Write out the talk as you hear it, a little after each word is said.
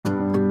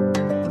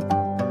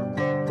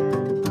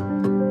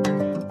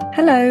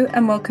Hello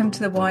and welcome to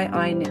the Why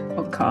I Knit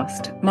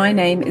podcast. My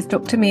name is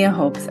Dr. Mia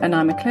Hobbs and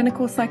I'm a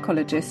clinical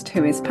psychologist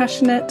who is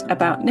passionate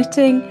about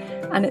knitting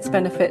and its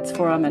benefits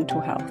for our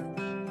mental health.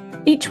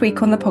 Each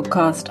week on the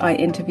podcast, I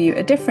interview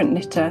a different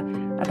knitter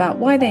about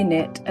why they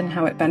knit and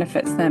how it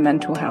benefits their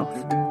mental health.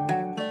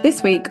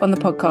 This week on the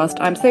podcast,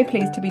 I'm so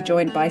pleased to be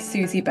joined by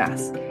Susie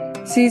Bass.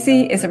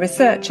 Susie is a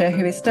researcher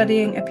who is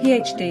studying a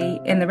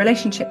PhD in the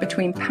relationship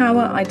between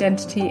power,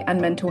 identity and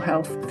mental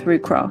health through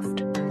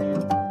craft.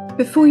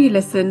 Before you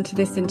listen to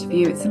this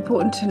interview, it's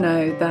important to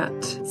know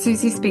that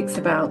Susie speaks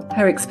about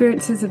her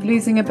experiences of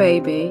losing a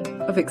baby,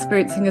 of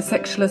experiencing a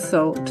sexual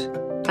assault,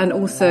 and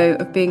also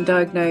of being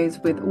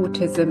diagnosed with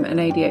autism and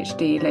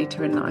ADHD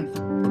later in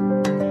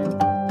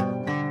life.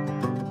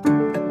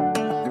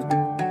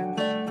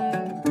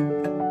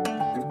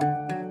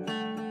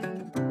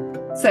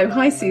 So,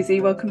 hi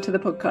Susie, welcome to the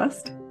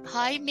podcast.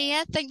 Hi,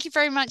 Mia. Thank you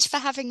very much for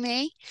having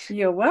me.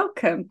 You're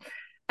welcome.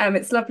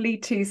 It's lovely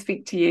to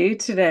speak to you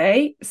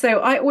today. So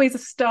I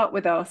always start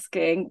with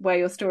asking where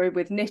your story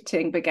with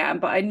knitting began,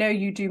 but I know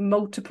you do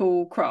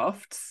multiple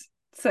crafts.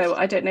 So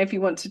I don't know if you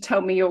want to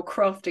tell me your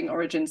crafting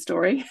origin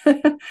story.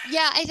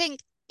 Yeah, I think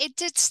it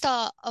did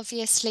start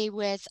obviously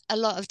with a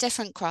lot of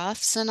different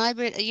crafts. And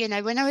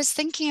when I was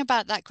thinking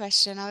about that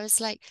question, I was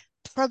like,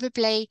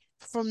 probably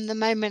from the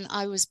moment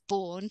I was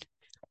born,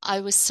 I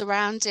was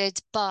surrounded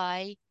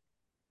by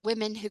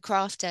women who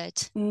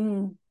crafted.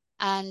 Mm.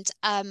 And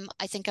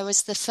I think I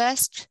was the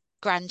first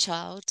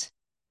grandchild.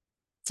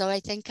 So I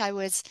think I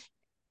was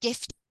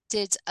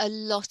gifted a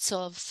lot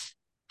of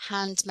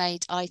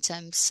handmade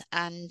items.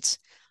 And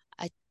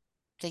I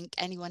think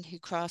anyone who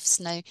crafts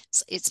knows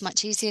it's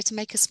much easier to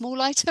make a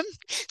small item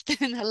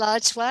than a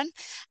large one.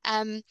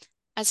 And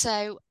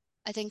so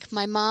I think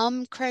my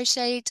mom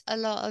crocheted a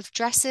lot of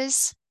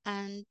dresses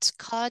and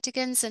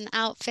cardigans and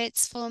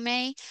outfits for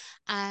me.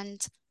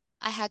 And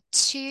I had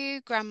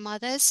two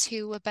grandmothers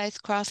who were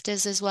both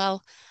crafters as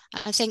well.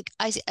 I think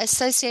I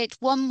associate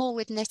one more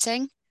with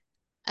knitting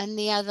and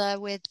the other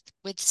with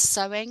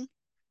sewing.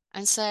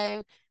 And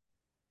so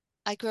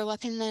I grew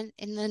up in the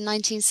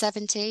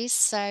 1970s,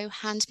 so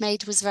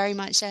handmade was very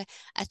much a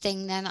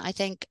thing then. I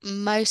think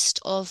most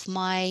of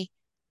my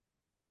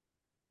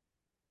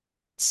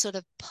sort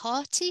of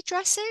party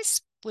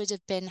dresses would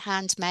have been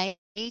handmade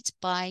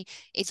by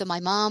either my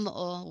mum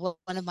or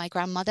one of my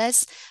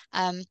grandmothers.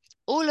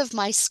 All of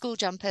my school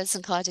jumpers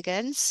and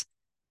cardigans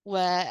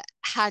were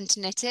hand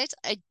knitted.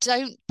 I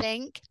don't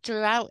think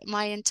throughout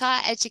my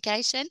entire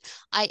education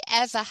I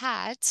ever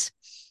had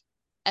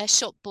a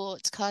shop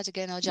bought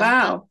cardigan or jumper.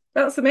 Wow,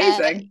 that's Uh,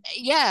 amazing.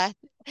 yeah,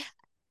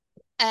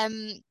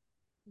 um,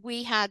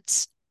 we had,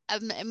 I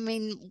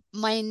mean,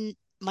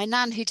 my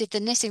nan who did the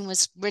knitting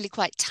was really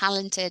quite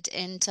talented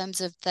in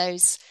terms of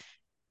those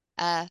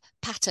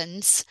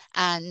patterns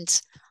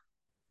and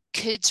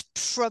could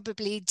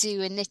probably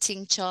do a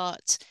knitting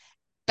chart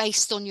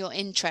based on your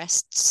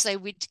interests. So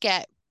we'd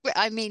get,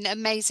 I mean,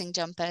 amazing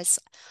jumpers.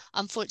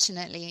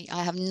 Unfortunately,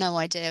 I have no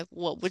idea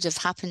what would have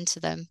happened to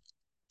them.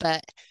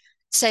 But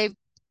so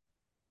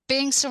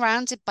being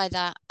surrounded by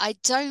that, I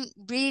don't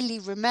really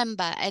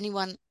remember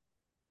anyone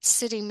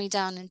sitting me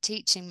down and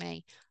teaching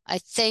me. I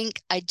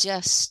think I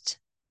just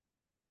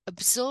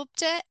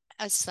absorbed it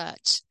as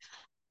such.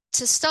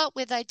 To start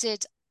with, I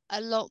did a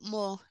lot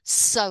more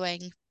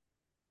sewing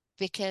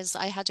because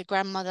I had a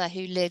grandmother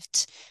who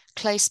lived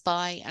close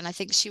by, and I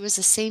think she was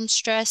a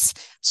seamstress.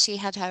 She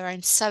had her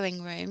own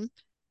sewing room,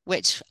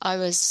 which I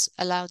was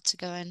allowed to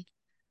go and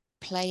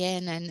play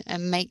in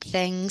and make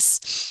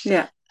things.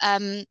 Yeah.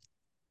 Um,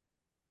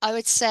 I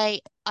would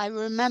say I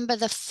remember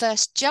the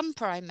first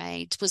jumper I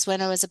made was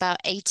when I was about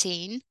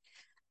 18,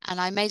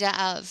 and I made it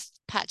out of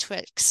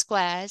patchwork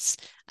squares,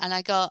 and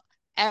I got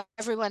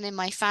everyone in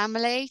my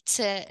family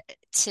to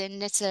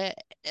knit a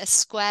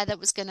square that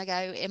was going to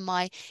go in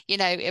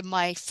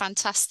my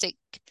fantastic,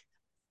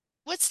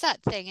 what's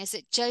that thing? Is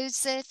it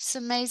Joseph's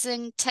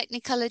Amazing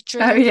Technicolored Oh,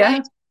 Dream yeah.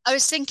 Coat? I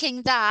was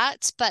thinking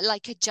that, but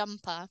like a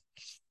jumper.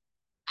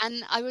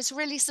 And I was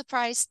really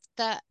surprised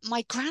that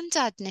my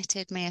granddad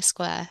knitted me a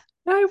square.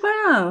 Oh,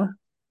 wow.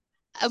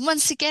 And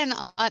once again,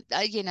 I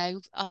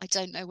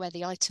don't know where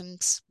the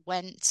items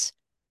went,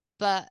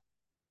 but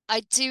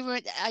I do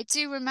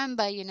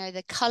remember,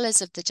 the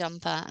colors of the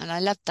jumper, and I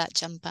loved that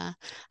jumper.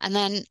 And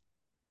then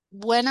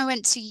when I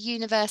went to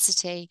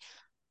university,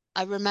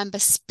 I remember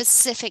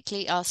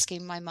specifically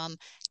asking my mum,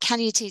 "Can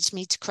you teach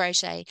me to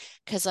crochet?"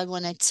 Because I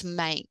wanted to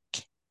make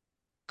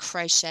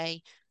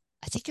crochet.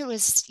 I think it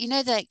was,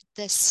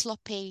 the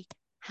sloppy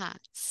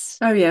hats.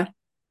 Oh, yeah.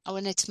 I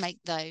wanted to make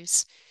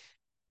those.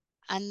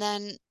 And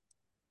then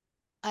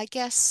I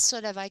guess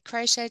sort of I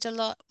crocheted a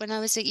lot when I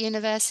was at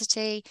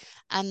university.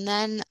 And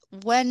then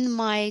when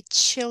my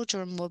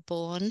children were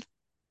born,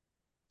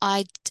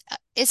 I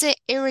is it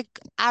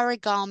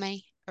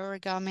origami,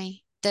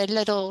 the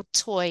little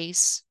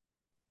toys.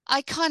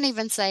 I can't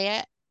even say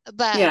it,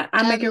 but Yeah.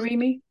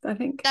 Amigurumi, I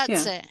think.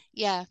 that's Yeah. it.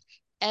 Yeah.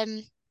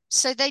 Um,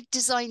 so they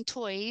design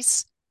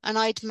toys and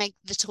I'd make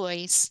the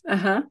toys.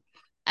 Uh-huh.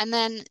 And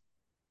then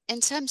in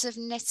terms of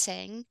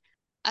knitting,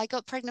 I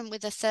got pregnant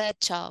with a third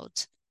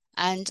child,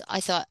 and I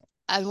thought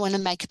I want to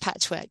make a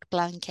patchwork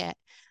blanket.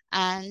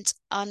 And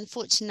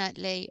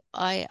unfortunately,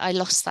 I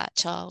lost that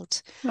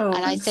child. Oh,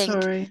 And I I'm think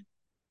sorry.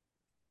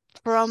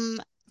 from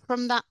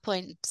from that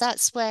point,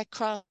 that's where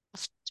craft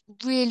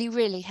really,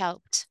 really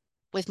helped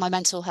with my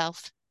mental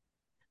health.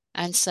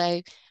 And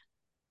so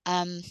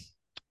um,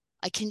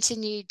 I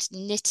continued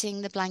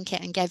knitting the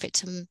blanket and gave it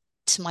to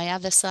my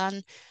other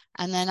son.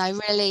 And then I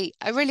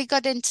really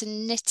got into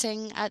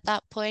knitting at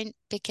that point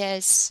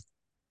because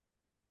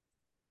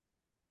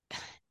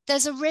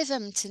there's a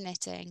rhythm to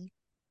knitting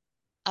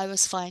I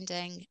was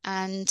finding.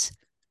 And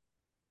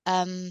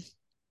um,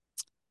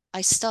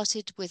 I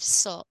started with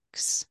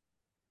socks,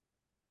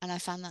 and I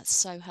found that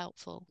so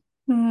helpful.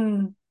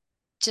 Mm,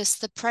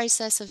 Just the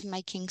process of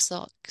making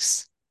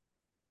socks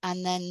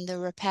and then the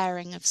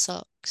repairing of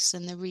socks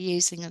and the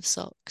reusing of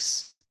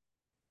socks.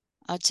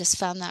 I just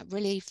found that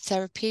really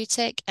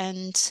therapeutic,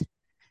 and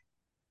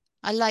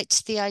I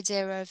liked the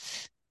idea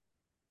of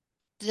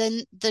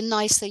the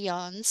nicer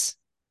yarns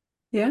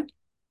yeah.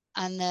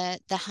 and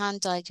the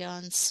hand dyed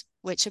yarns,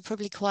 which are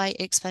probably quite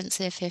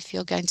expensive if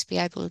you're going to be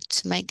able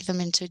to make them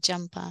into a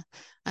jumper.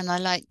 And I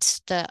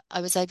liked that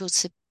I was able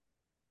to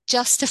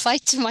justify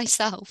to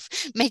myself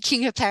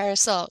making a pair of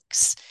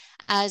socks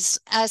as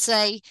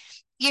a,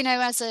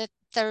 as a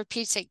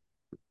therapeutic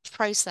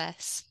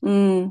process.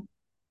 Mm.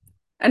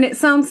 And it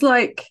sounds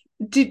like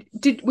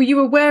were you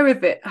aware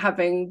of it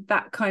having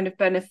that kind of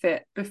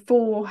benefit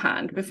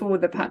beforehand, before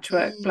the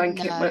patchwork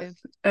blanket went?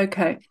 No,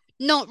 Okay.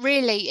 not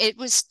really. It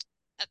was,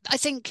 I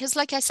think, because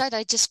like I said,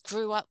 I just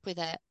grew up with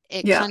it.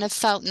 It Yeah. kind of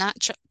felt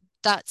natural.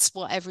 That's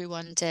what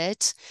everyone did.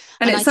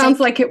 And And it I sounds think,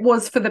 like it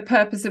was for the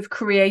purpose of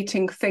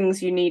creating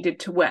things you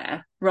needed to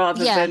wear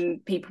rather yeah, than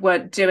people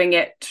weren't doing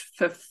it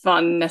for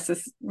fun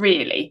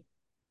necessarily.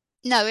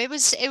 no, it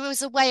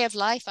was a way of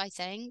life, I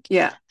think.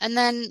 Yeah. And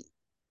then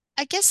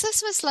I guess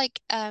this was like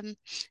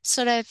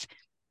sort of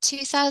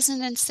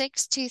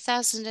 2006,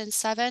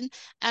 2007.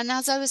 And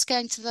as I was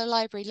going to the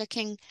library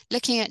looking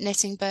at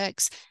knitting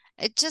books,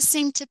 it just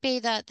seemed to be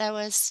that there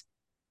was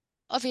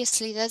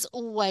obviously there's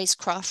always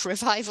craft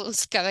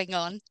revivals going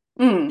on.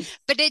 Mm.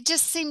 But it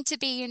just seemed to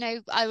be,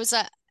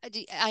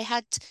 I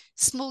had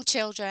small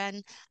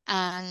children,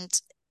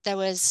 and there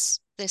was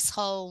this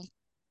whole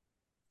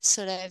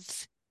sort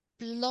of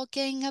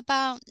blogging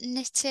about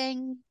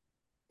knitting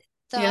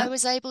that I Yeah.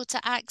 was able to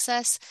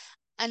access.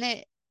 And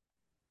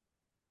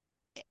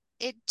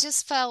it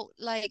just felt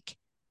like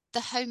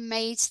the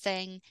homemade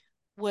thing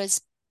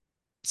was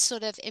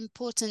sort of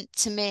important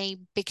to me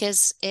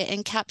because it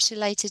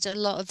encapsulated a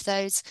lot of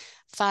those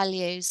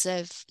values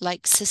of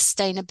like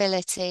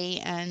sustainability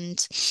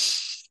and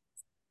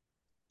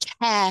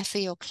care for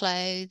your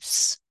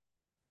clothes.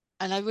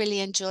 And I really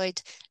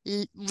enjoyed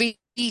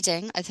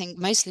reading, I think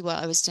mostly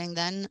what I was doing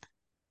then,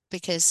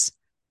 because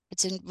I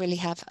didn't really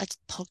have a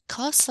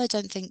podcast, I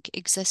don't think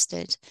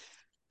existed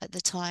at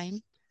the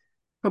time.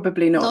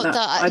 Probably not Not that.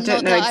 that I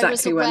don't not know that I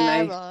was exactly when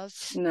aware they.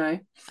 of. No.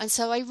 And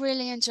so I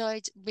really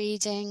enjoyed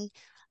reading,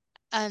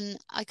 and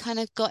I kind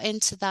of got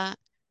into that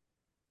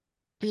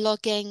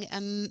blogging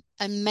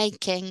and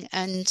making,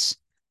 and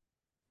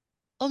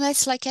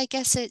almost like I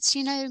guess it's,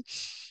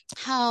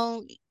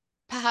 how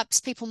perhaps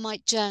people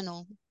might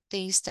journal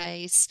these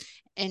days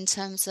in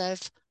terms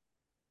of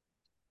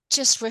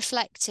just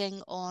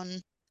reflecting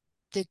on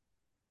the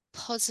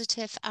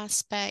positive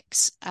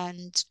aspects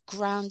and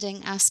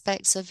grounding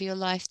aspects of your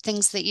life,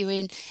 things that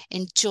you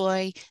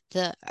enjoy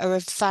that are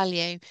of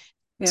value,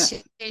 Yeah.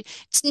 to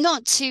it's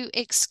not to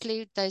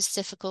exclude those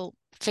difficult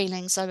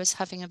feelings I was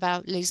having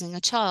about losing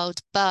a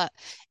child, but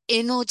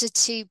in order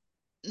to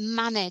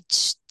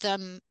manage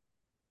them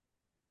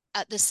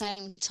at the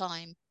same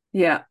time.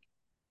 Yeah.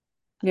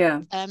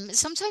 Yeah.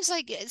 Sometimes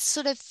I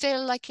sort of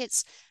feel like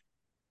it's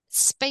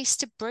space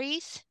to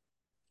breathe.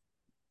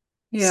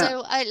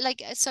 Yeah.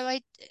 So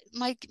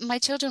my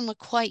children were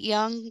quite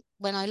young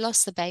when I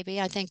lost the baby.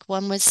 I think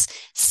one was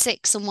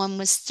 6 and one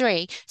was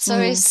 3. So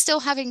it's Mm. still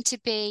having to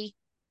be,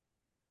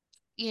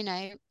 you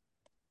know,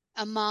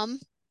 a mum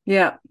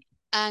Yeah.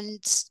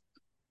 and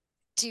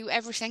do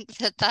everything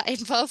that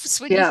involves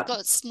when you've Yeah.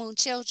 got small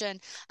children.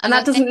 And And I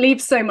that think doesn't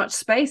leave so much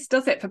space,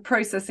 does it, for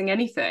processing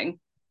anything?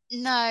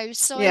 no,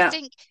 so I Yeah.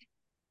 think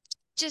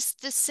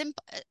just the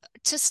simple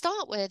to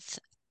start with,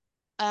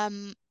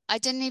 I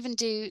didn't even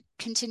do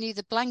continue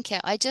the blanket.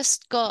 I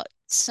just got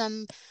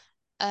some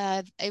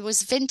it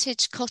was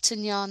vintage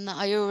cotton yarn that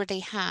I already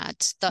had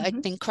that I'd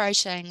Hmm. been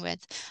crocheting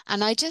with,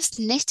 and I just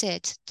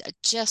knitted,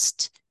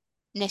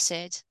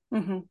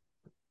 Hmm.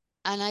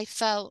 and I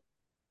felt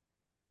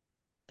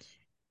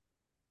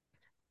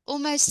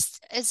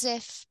almost as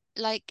if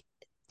like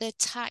the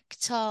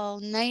tactile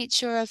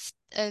nature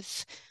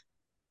of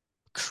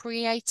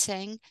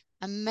creating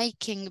and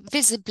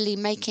visibly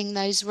making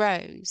those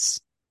rows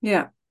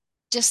Yeah.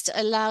 just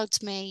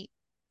allowed me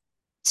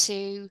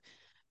to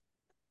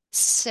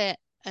sit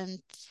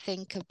and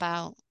think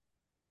about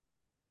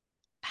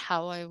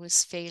how I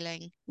was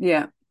feeling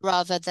Yeah.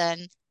 rather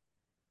than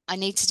I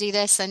need to do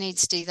this, I need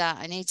to do that,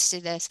 I need to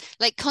do this.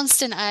 Like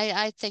constant,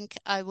 I think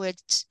I would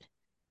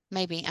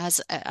maybe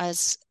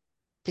as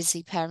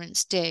busy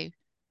parents do.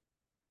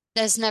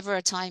 There's never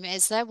a time,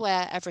 is there,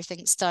 where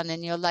everything's done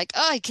and you're like,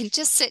 oh, I can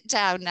just sit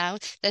down now.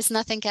 There's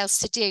nothing else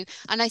to do.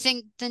 And I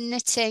think the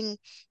knitting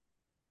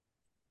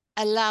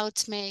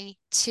allowed me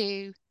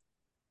to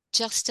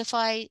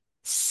justify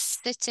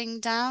sitting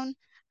down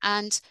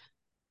and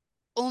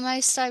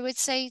almost I would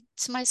say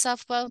to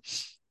myself, well,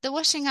 the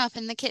washing up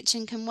in the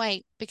kitchen can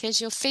wait because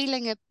you're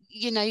feeling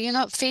you're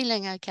not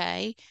feeling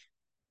okay.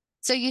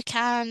 So you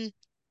can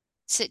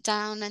sit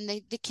down and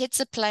the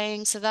kids are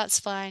playing, so that's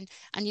fine.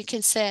 And you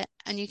can sit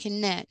and you can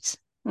knit.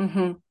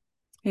 Mm-hmm.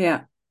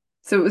 Yeah.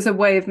 So it was a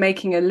way of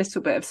making a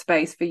little bit of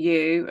space for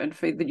you and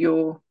for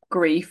your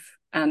grief,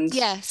 and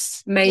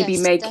Yes, maybe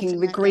yes, making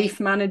the definitely. grief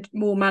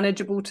more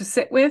manageable to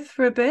sit with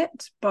for a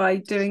bit by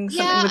doing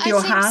something Yeah, with I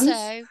your think hands.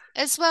 so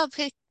as well,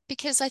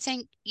 because I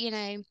think,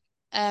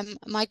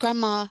 my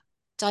grandma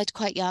died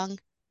quite young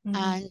Mm-hmm.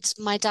 and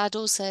my dad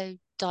also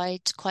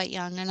died quite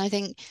young. And I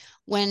think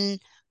when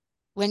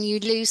when you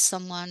lose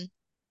someone,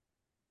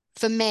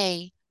 for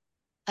me,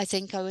 I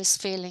think I was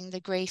feeling the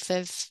grief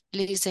of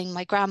losing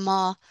my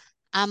grandma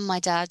and my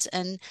dad,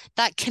 and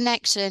that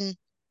connection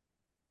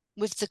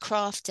with the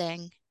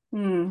crafting.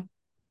 Mm.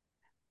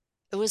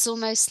 It was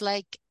almost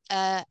like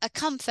a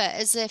comfort,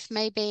 as if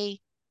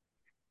maybe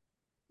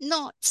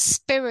not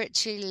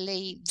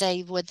spiritually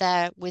they were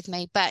there with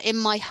me, but in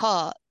my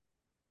heart,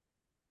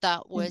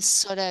 that was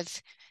sort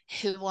of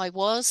who I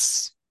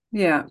was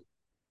Yeah.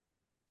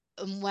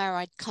 and where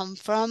I'd come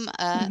from, a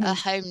Mm-hmm.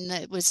 home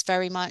that was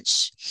very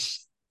much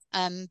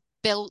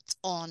built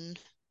on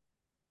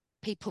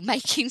people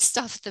making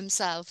stuff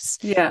themselves.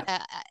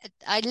 Yeah.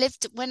 I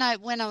lived when I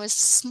was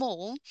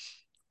small.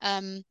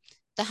 Um,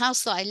 the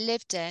house that I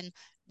lived in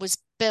was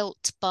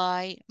built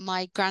by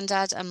my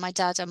granddad and my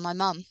dad and my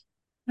mum.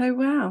 Oh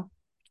wow.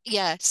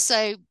 Yeah,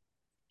 so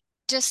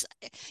just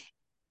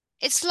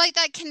it's like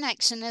that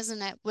connection,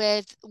 isn't it,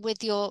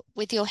 with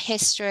your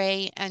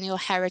history and your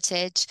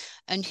heritage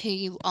and who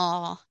you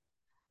are.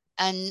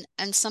 And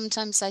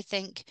sometimes I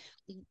think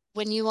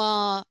when you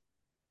are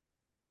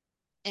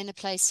in a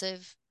place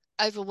of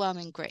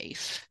overwhelming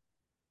grief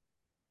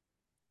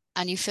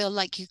and you feel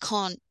like you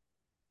can't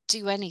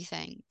do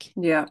anything,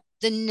 Yeah.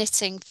 the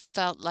knitting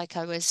felt like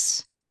I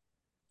was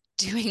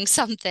doing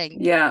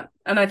something. Yeah.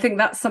 And I think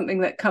that's something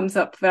that comes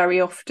up very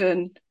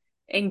often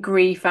in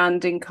grief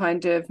and in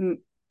kind of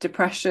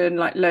depression,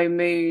 like low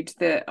mood,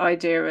 the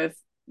idea of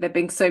there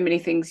being so many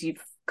things you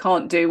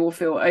can't do or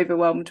feel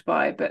overwhelmed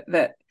by, but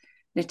that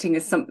knitting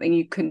is something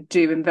you can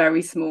do in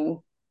very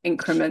small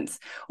increments.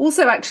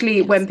 Also,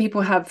 actually, when Yes.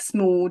 people have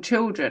small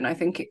children, I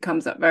think it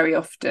comes up very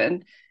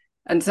often.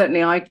 And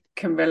certainly I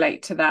can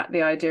relate to that,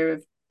 the idea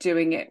of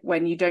doing it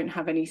when you don't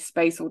have any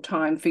space or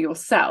time for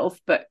yourself,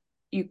 but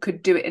you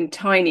could do it in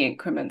tiny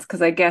increments.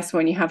 Because I guess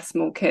when you have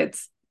small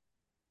kids,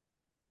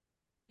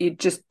 you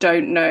just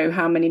don't know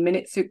how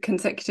many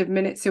consecutive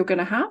minutes you're going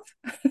to have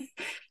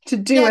to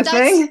do Yeah, a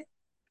thing.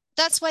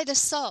 that's why the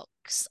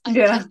socks. I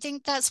Yeah.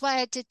 think that's why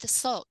I did the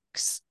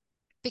socks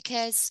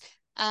because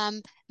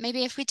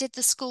maybe if we did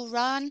the school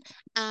run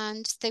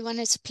and they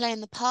wanted to play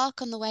in the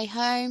park on the way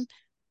home,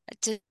 I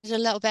did a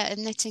little bit of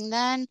knitting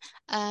then.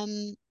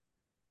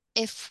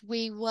 If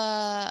we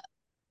were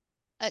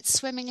at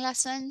swimming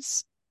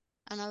lessons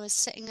and I was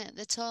sitting at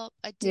the top,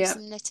 I'd do Yeah.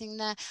 some knitting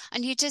there.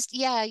 And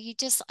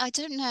I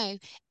don't know.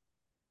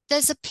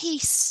 There's a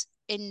peace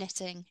in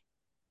knitting,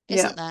 Yeah.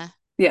 isn't there?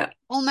 Yeah.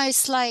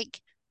 Almost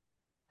like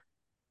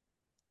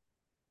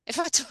if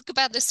I talk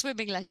about the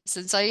swimming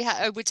lessons,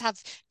 I would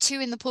have two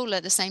in the pool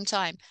at the same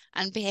time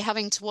and be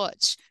having to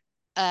watch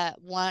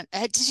one.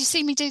 Did you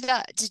see me do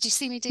that? Did you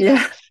see me do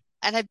that? Yeah.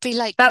 And I'd be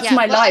like, That's yeah,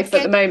 my well, I'm life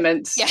at the good.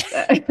 moment. Yeah.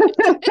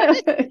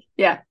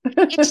 Yeah.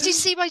 Yeah, did you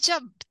see my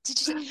jump?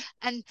 Did you see?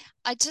 And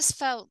I just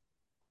felt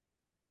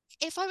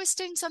if I was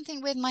doing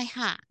something with my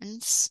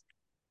hands,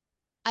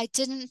 I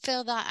didn't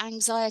feel that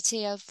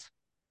anxiety of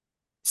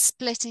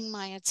splitting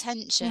my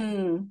attention.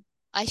 Mm.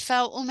 I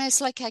felt almost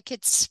like I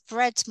could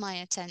spread my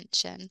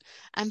attention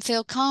and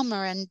feel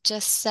calmer and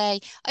just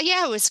say, oh,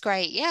 yeah, it was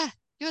great. Yeah,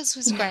 yours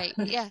was great.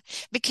 Yeah.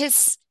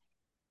 Because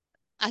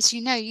as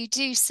you know, you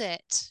do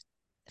sit,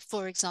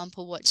 for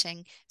example,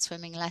 watching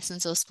swimming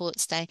lessons or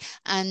sports day,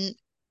 and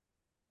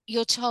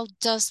your child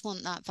does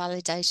want that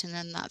validation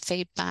and that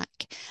feedback.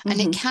 And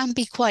it Mm-hmm. can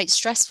be quite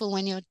stressful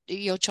when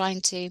you're trying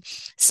to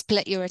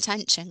split your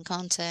attention,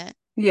 can't it?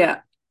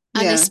 Yeah.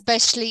 And Yeah.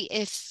 especially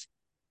if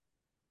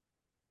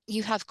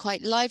you have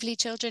quite lively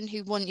children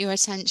who want your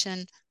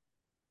attention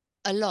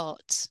a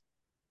lot.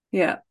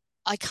 Yeah.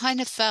 I kind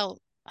of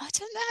felt, I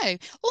don't know,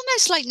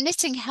 almost like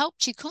knitting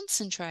helped you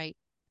concentrate.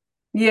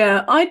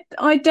 Yeah,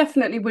 I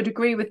definitely would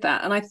agree with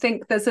that. And I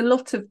think there's a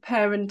lot of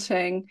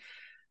parenting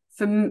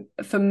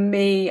for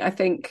me, I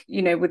think,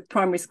 with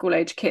primary school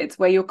age kids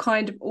where you're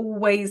kind of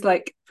always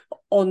like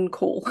on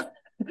call.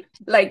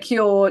 Like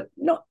you're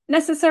not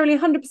necessarily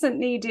 100%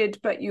 needed,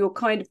 but you're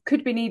kind of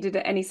could be needed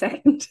at any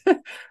second.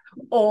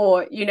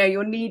 Or,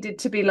 you're needed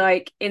to be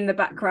like in the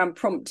background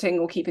prompting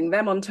or keeping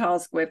them on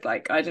task with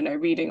like, I don't know,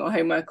 reading or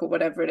homework or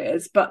whatever it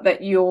is, but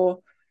that you're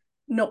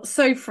not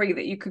so free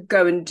that you could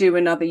go and do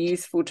another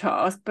useful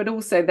task, but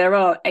also there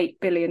are 8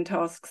 billion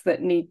tasks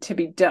that need to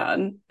be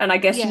done. And I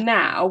guess Yeah.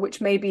 now,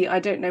 which maybe I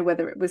don't know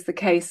whether it was the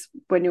case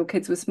when your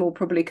kids were small,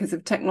 probably because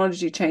of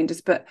technology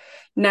changes, but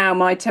now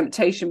my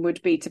temptation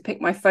would be to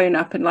pick my phone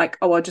up and like,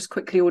 oh, I'll just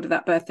quickly order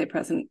that birthday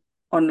present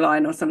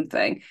online or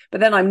something, but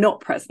then I'm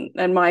not present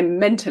and I'm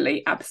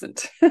mentally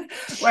absent.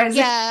 Whereas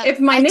Yeah, if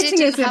my I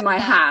knitting didn't is in have my that.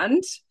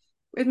 hand,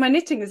 if my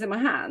knitting is in my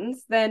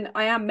hands, then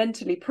I am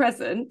mentally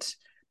present,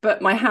 but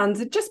my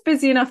hands are just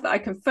busy enough that I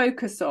can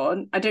focus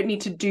on. I don't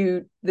need to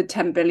do the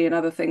 10 billion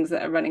other things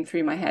that are running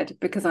through my head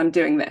because I'm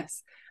doing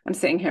this. I'm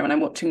sitting here and I'm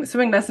watching the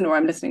swimming lesson or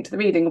I'm listening to the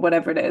reading or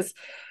whatever it is.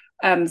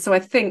 So I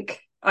think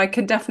I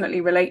can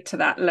definitely relate to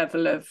that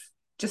level of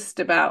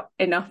just about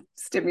enough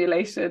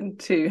stimulation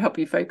to help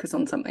you focus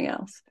on something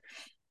else.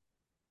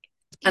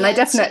 And I Yeah,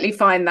 definitely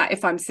find that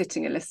if I'm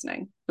sitting and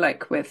listening,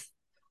 like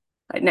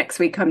next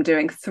week, I'm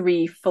doing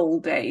 3 full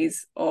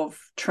days of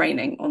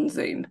training on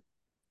Zoom.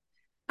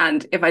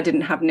 And if I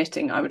didn't have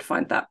knitting, I would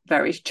find that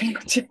very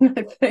challenging,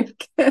 I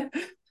think.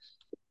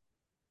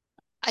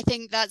 I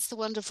think that's the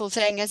wonderful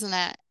thing, isn't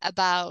it,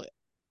 about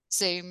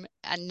Zoom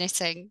and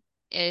knitting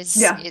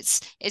is Yeah,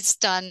 it's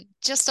done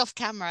just off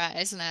camera,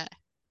 isn't it?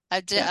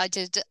 I did yeah. I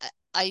did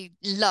I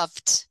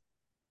loved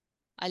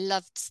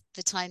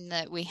the time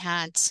that we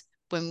had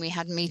when we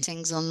had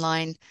meetings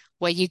online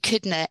where you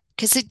could knit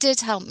because it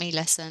did help me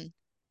listen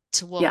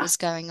to what Yeah. was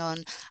going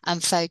on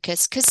and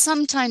focus. Because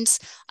sometimes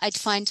I'd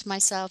find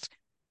myself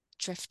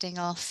drifting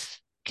off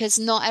because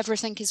not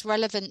everything is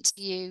relevant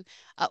to you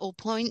at all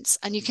points,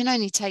 and you can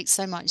only take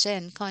so much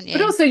in, can't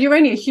But you? also you're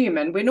only a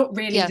human. We're not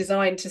really Yeah,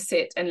 designed to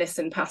sit and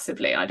listen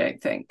passively, I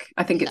don't think.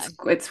 I think no.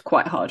 it's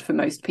quite hard for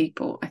most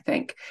people, I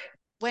think.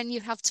 When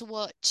you have to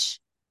watch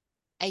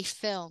a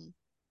film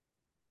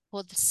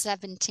for the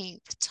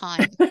 17th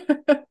time.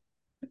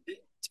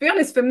 To be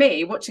honest, for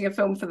me, watching a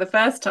film for the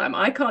first time,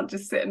 I can't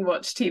just sit and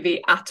watch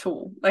TV at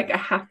all. Like I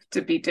have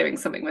to be doing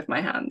something with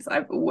my hands.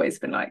 I've always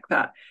been like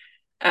that.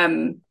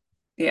 Um,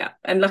 yeah,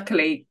 and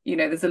luckily,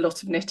 there's a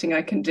lot of knitting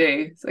I can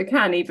do, so I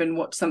can even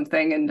watch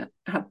something and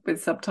have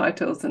with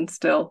subtitles, and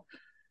still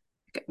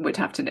would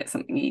have to knit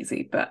something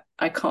easy, but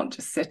I can't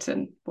just sit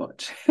and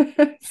watch.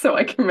 So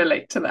I can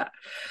relate to that.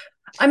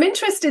 I'm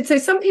interested. So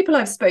some people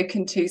I've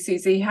spoken to,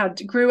 Susie, had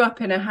grew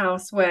up in a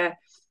house where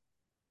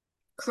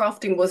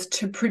crafting was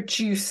to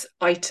produce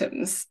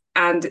items.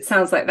 And it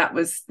sounds like that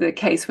was the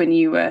case when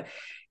you were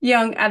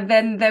young. And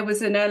then there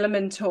was an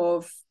element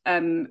of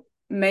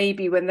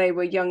maybe when they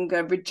were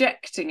younger,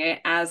 rejecting it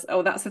as,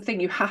 oh, that's the thing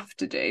you have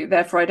to do.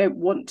 Therefore, I don't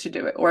want to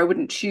do it, or I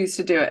wouldn't choose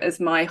to do it as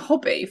my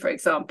hobby, for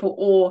example.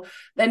 Or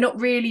they're not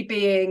really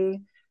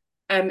being,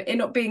 it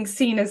not being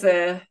seen as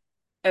a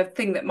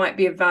thing that might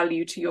be of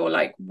value to your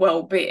like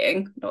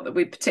well-being. Not that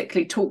we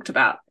particularly talked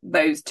about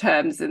those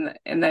terms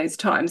in those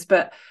times,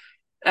 but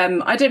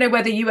I don't know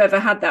whether you ever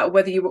had that or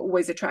whether you were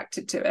always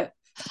attracted to it.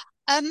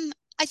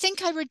 I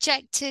think I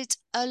rejected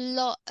a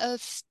lot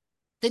of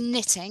the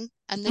knitting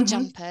and the Mm-hmm.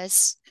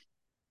 jumpers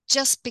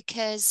just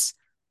because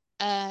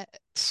uh,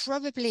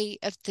 probably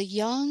of the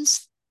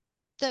yarns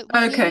that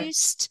we Okay.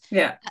 used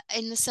Yeah.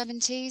 in the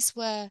 70s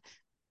were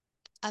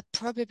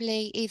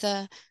probably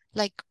either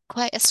like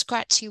quite a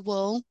scratchy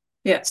wool,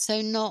 Yeah.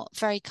 so not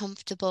very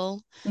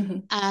comfortable. Mm-hmm.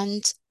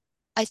 And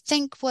I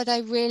think what I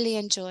really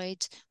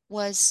enjoyed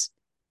was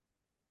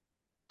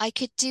I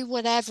could do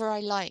whatever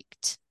I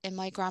liked in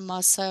my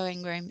grandma's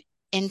sewing room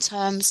in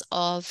terms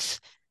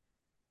of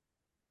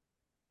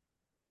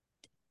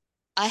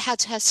I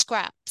had her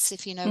scraps,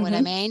 if you know what I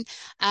Mm-hmm. mean,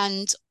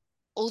 and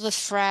all the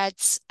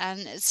threads.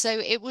 And so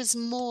it was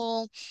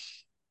more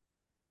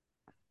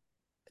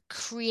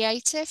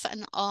creative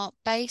and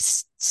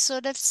art-based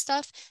sort of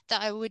stuff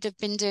that I would have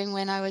been doing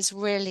when I was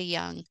really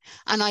young.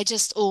 And I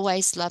just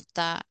always loved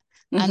that.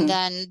 And Mm-hmm.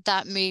 then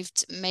that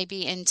moved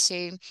maybe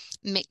into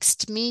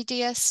mixed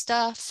media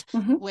stuff,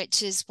 Mm-hmm.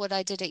 which is what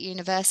I did at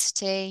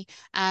university.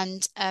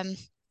 And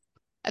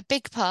a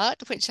big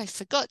part, which I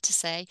forgot to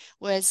say,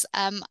 was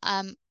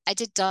I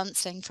did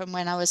dancing from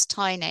when I was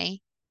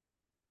tiny.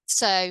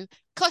 So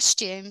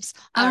costumes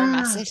are a Ah,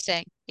 massive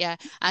thing. Yeah.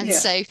 And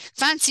yeah. so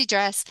fancy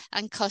dress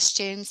and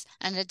costumes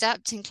and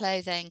adapting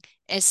clothing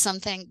is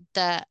something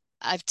that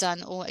I've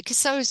done all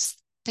because I was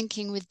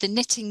thinking with the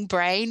knitting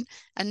brain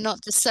and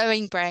not the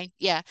sewing brain.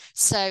 Yeah.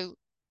 So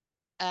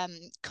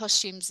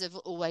costumes have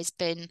always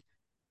been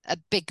a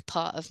big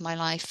part of my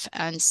life.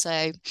 And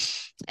so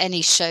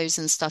any shows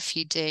and stuff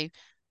you do,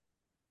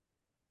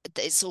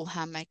 it's all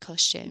handmade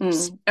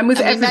costumes. Mm. And was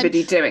I mean, then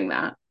everybody doing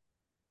that?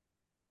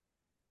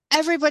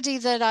 everybody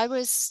that I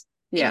was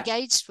Yeah.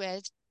 engaged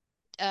with,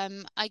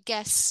 I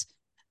guess,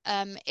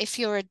 if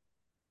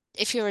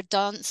you're a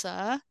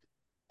dancer,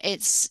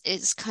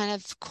 it's kind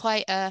of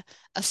quite a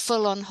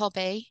full-on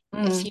hobby,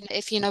 Mm.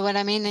 if you know what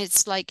I mean.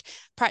 It's like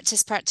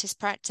practice, practice,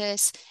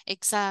 practice,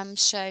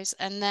 exams, shows,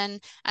 and then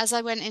as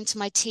I went into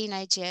my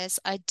teenage years,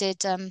 I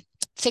did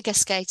figure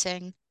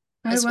skating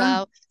Oh as wow.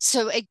 well.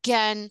 So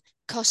again,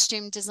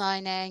 costume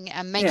designing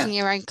and Yeah. making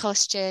your own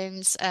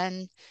costumes,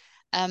 and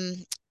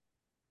um,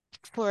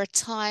 for a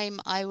time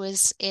I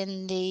was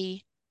in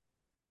the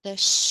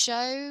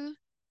show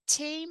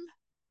team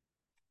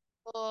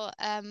for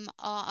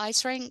our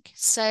ice rink.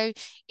 So,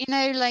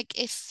 like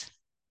if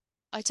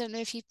I don't know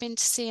if you've been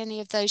to see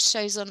any of those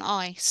shows on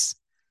ice.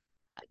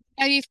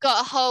 Now you've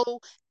got a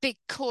whole big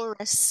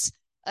chorus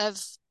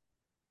of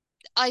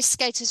ice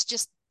skaters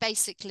just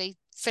basically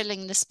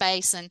filling the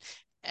space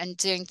and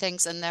doing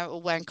things, and they're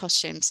all wearing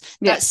costumes.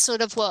 Yeah. That's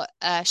sort of what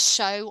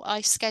show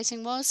ice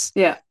skating was.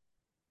 Yeah.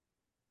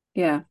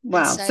 Yeah. And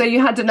Wow. So so,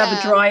 you had another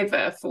yeah,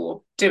 driver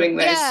for doing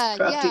those yeah,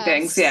 crafty yeah.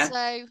 things. Yeah.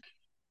 So,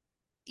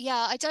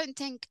 yeah, I don't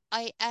think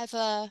I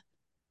ever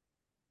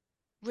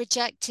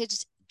rejected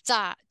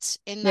that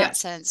in Yeah. that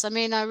sense. I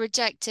mean, I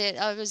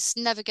was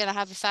never going to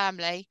have a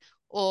family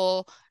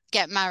or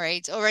get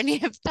married or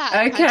any of that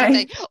kind of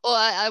thing. Okay. Or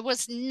I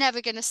was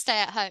never going to stay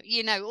at home.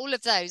 All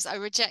of those. I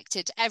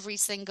rejected every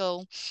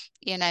single,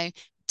 you know,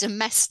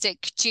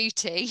 domestic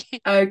duty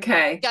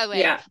Okay. going,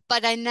 Yeah.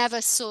 but I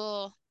never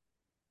saw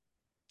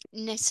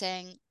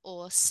knitting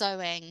or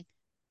sewing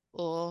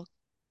or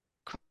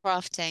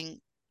crafting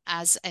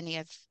as any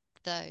of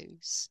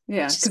those,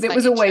 Yeah. which is Because it quite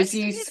was always interesting,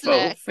 isn't useful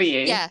it? for you.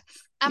 Yeah,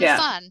 and Yeah.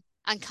 fun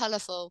and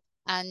colourful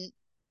and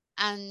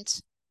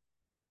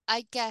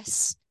I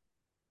guess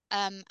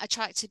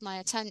attracted my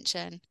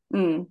attention.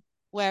 Mm. Yeah.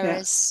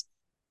 Whereas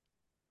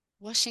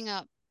washing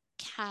up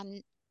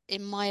can,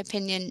 in my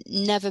opinion,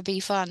 never be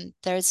fun.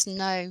 There is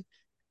no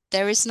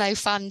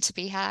fun to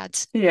be had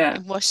Yeah.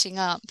 in washing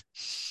up.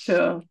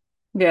 Sure.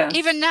 Yeah.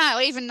 Even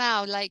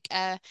now, like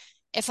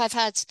if I've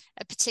had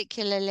a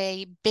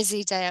particularly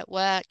busy day at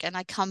work and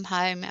I come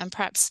home and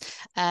perhaps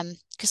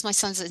because my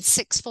son's in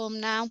sixth form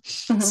now,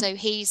 Mhm. so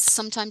he's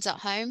sometimes at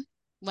home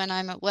when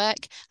I'm at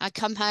work. I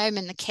come home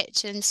and the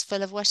kitchen's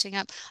full of washing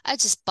up. I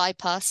just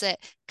bypass it,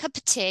 cup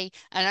of tea,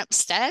 and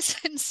upstairs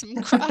and some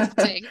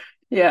crafting.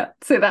 Yeah.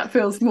 So that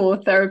feels more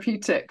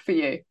therapeutic for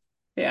you.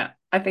 Yeah.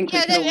 I think we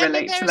Yeah, can all I mean,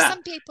 relate there to are that.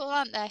 some people,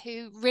 aren't there,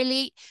 who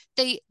really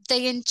they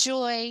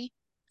enjoy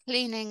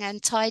cleaning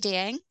and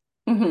tidying.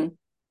 Hmm.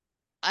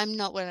 I'm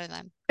not one of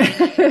them in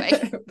any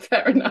way.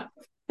 Fair enough.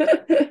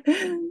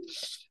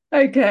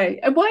 Okay.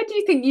 And why do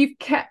you think you've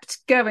kept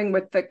going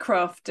with the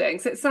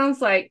crafting? So it sounds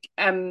like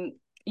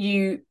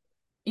you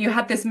you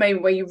had this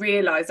moment where you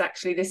realize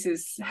actually this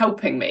is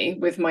helping me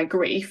with my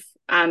grief,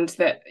 and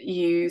that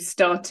you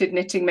started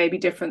knitting maybe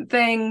different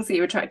things, you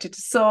were attracted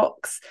to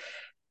socks,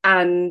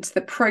 and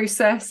the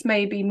process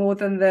maybe more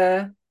than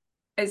the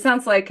it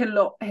sounds like a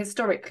lot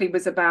historically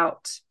was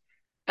about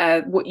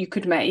what you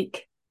could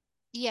make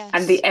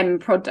and the Yes.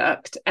 end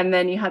product. And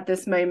then you had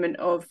this moment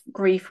of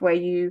grief where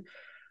you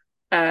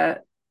uh,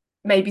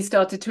 maybe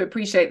started to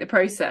appreciate the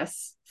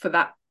process for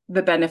that,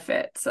 the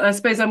benefits. I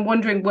suppose I'm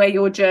wondering where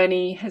your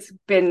journey has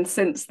been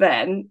since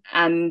then,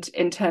 and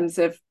in terms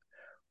of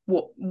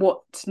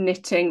what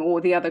knitting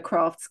or the other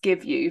crafts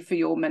give you for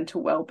your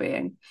mental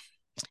well-being.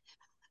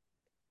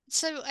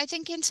 So I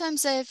think in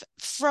terms of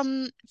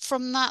from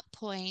that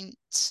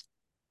point,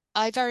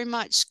 I very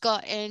much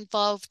got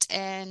involved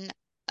in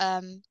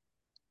um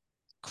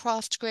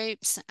craft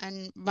groups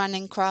and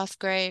running craft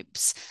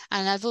groups,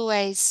 and I've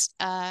always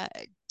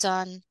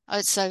done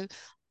so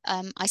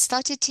I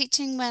started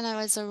teaching when I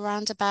was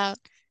around about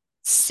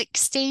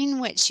 16,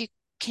 which you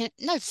can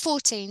no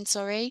 14,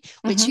 sorry,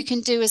 which you Mm-hmm.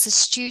 can do as a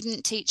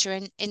student teacher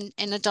in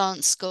a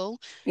dance school.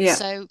 Yeah.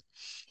 So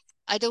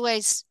I'd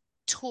always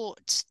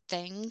taught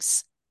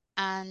things,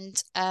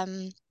 and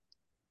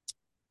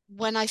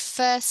when I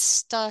first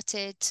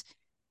started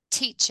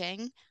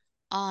teaching,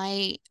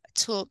 I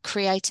taught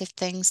creative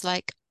things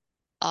like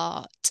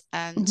art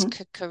and Mm-hmm.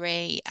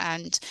 cookery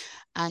and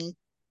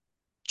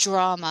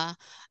drama.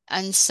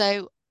 And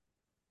so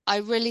I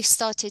really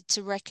started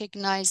to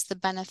recognize the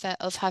benefit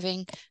of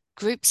having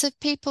groups of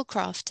people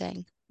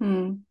crafting.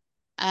 Mm.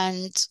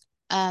 And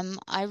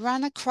I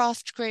ran a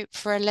craft group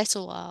for a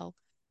little while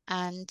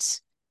and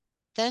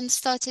then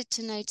started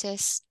to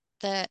notice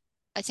that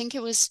I think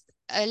it was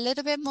a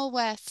little bit more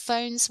where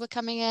phones were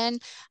coming in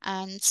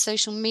and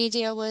social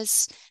media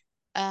was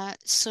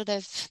sort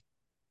of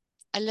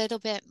a little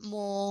bit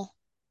more,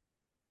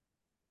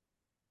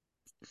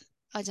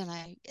 I don't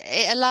know,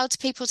 it allowed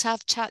people to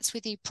have chats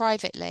with you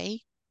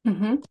privately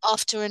Mm-hmm.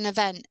 after an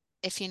event,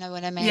 if you know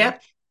what I mean. Yeah.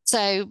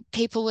 So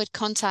people would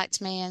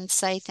contact me and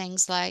say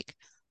things like,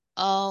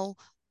 oh,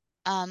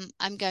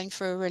 I'm going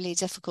through a really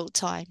difficult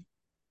time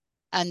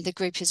and the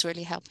group is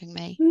really helping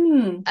me.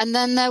 Mm. And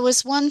then there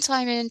was one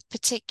time in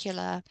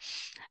particular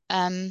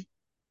um,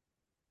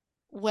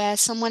 where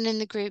someone in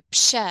the group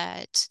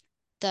shared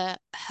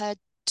that her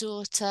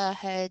daughter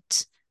had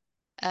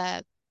uh,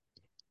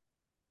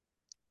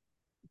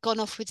 gone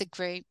off with a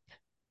group,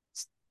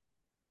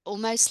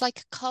 almost like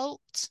a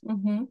cult.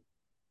 Mm-hmm.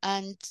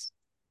 And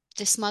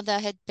this mother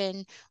had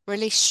been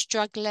really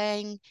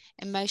struggling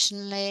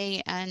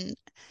emotionally and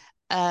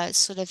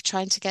sort of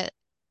trying to get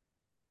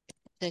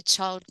the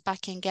child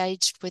back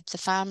engaged with the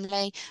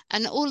family.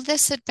 And all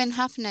this had been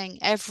happening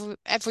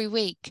every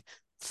week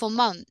for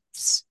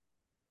months.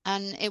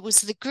 And it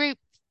was the group,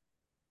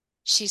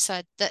 she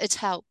said, that had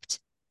helped.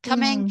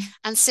 Coming Mm.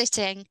 and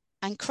sitting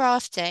and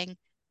crafting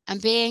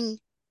and being,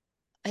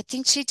 I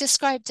think she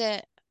described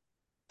it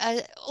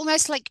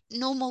almost like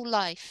normal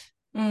life.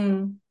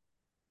 Mm.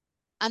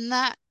 And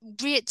that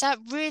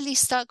really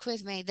stuck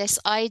with me, this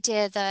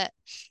idea that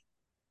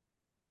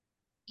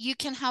you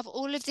can have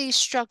all of these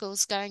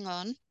struggles going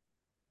on,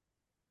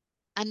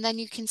 and then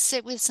you can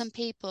sit with some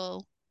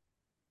people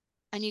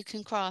and you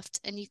can craft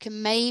and you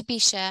can maybe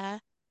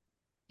share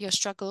your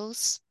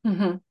struggles,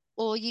 Mm-hmm.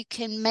 or you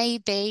can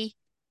maybe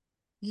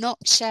not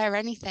share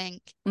anything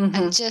and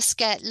Mm-hmm. just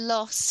get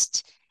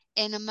lost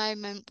in a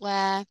moment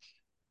where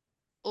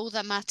all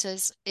that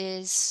matters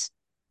is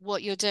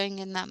what you're doing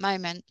in that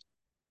moment.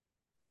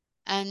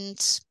 And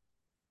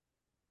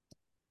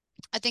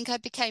I think I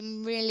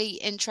became really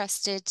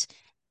interested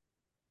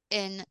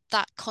in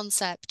that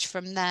concept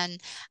from then,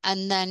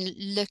 and then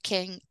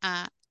looking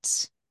at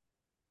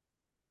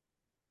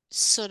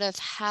sort of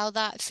how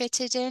that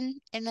fitted in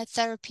a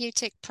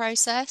therapeutic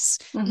process,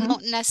 Mm-hmm.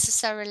 not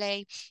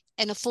necessarily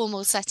in a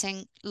formal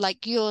setting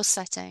like your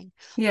setting,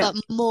 Yeah. but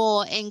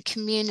more in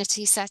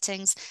community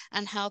settings,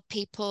 and how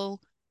people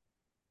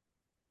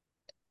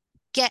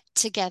get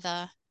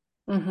together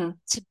Mm-hmm.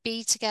 to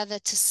be together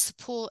to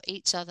support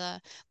each other,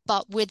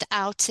 but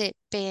without it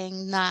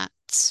being that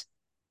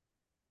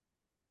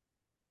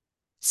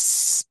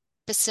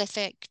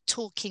specific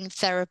talking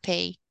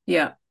therapy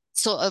Yeah.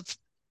 sort of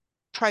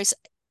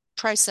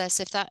process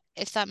if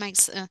that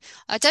makes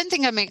I don't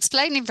think I'm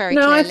explaining very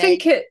No, I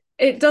think clearly.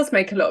 it does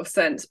make a lot of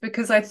sense,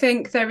 because I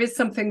think there is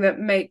something that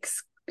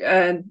makes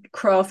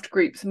craft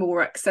groups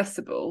more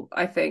accessible,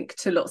 I think,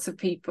 to lots of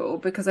people,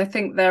 because I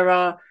think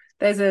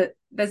there's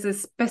a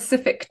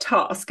specific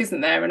task,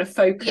 isn't there, and a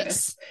focus.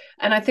 Yes.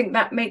 And I think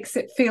that makes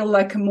it feel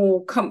like a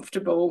more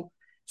comfortable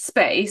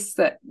space,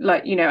 that,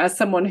 like, as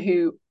someone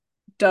who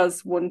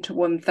does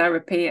one-to-one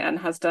therapy and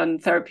has done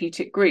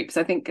therapeutic groups,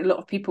 I think a lot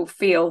of people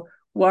feel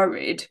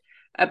worried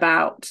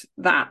about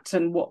that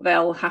and what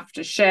they'll have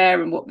to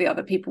share and what the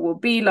other people will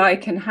be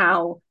like and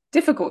how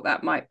difficult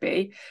that might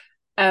be.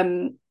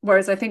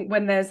 Whereas I think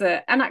when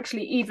and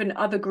actually even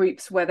other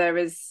groups where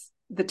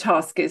the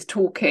task is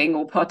talking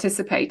or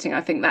participating,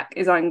 I think that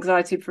is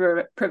anxiety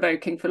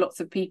provoking for lots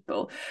of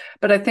people.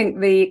 But I think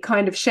the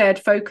kind of shared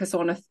focus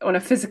on a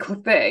physical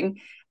thing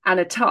and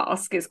a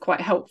task is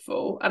quite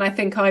helpful. And I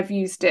think I've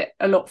used it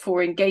a lot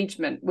for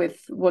engagement with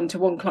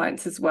one-to-one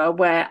clients as well,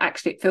 where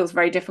actually it feels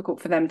very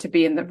difficult for them to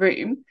be in the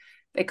room.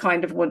 They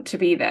kind of want to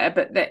be there,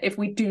 but that if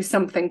we do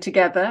something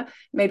together,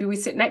 maybe we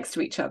sit next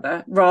to each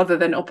other rather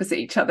than opposite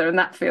each other, and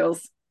that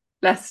feels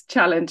less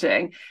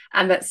challenging.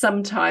 And that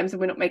sometimes, and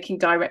we're not making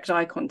direct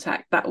eye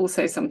contact, that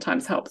also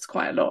sometimes helps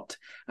quite a lot,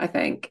 I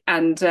think.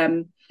 And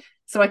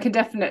so I can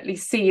definitely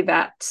see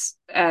that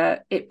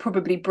it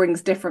probably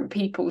brings different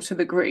people to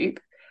the group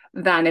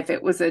than if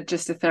it was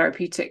just a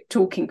therapeutic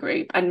talking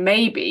group. And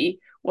maybe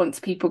once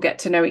people get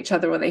to know each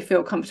other or they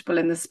feel comfortable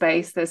in the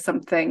space, there's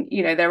something,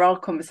 there are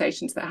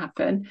conversations that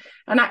happen.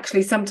 And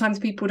actually, sometimes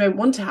people don't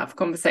want to have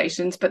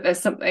conversations, but there's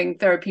something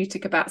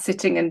therapeutic about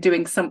sitting and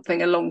doing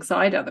something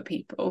alongside other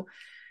people.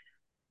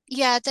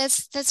 Yeah,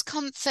 there's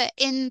comfort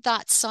in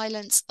that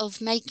silence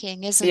of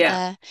making, isn't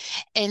Yeah.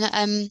 there?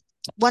 In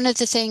one of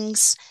the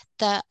things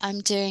that I'm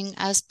doing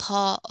as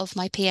part of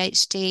my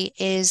PhD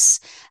is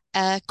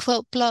a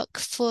quilt block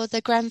for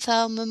the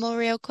Grenfell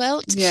Memorial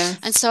Quilt. And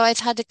Yes. so I've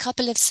had a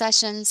couple of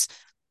sessions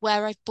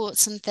where I've bought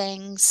some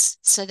things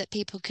so that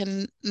people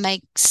can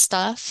make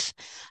stuff.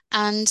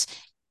 And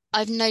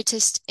I've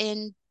noticed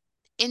in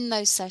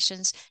those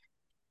sessions,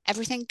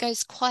 everything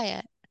goes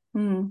quiet.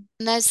 Mm.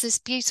 And there's this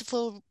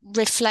beautiful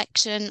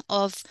reflection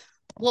of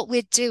what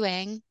we're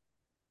doing,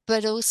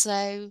 but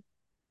also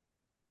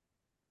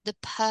the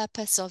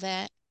purpose of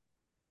it,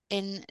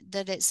 in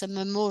that it's a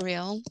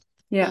memorial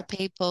Yeah. for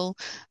people,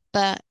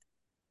 but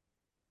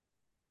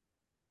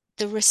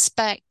the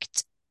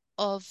respect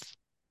of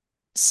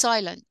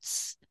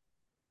silence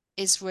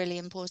is really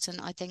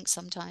important, I think,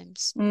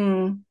 sometimes.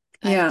 Mm.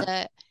 And Yeah.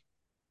 that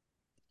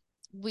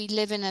we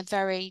live in a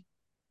very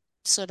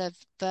sort of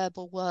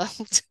verbal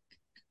world.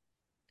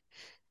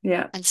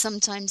 Yeah. And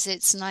sometimes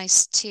it's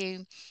nice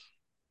to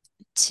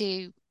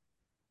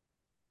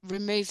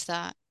remove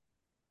that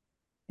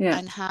Yeah.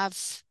 and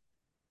have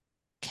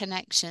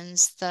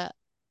connections that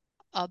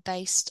are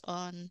based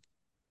on,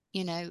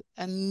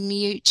 a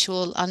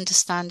mutual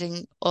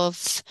understanding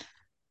of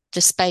the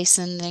space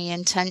and the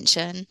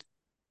intention.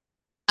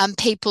 And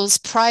people's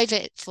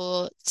private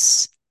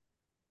thoughts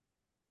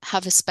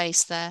have a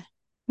space there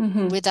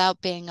Mm-hmm.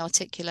 without being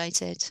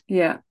articulated.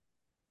 Yeah.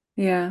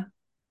 Yeah.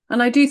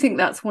 And I do think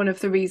that's one of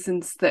the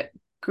reasons that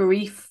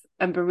grief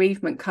and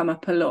bereavement come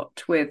up a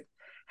lot with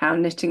how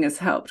knitting has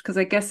helped, because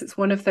I guess it's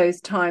one of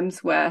those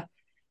times where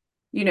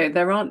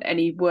there aren't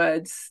any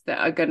words that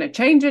are going to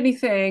change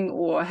anything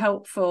or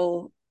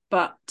helpful,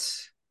 but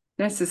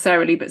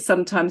necessarily, but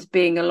sometimes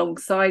being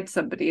alongside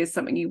somebody is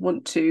something you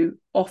want to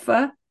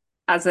offer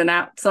as an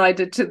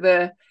outsider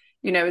to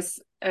as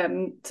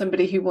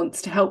somebody who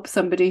wants to help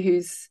somebody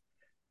who's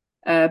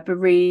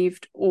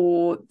bereaved,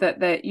 or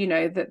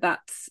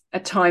that's a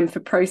time for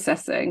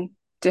processing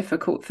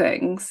difficult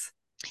things.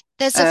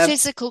 There's a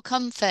physical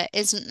comfort,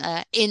 isn't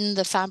there, in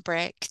the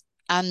fabric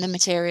and the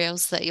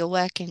materials that you're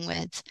working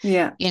with.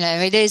 Yeah.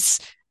 It is,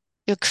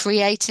 you're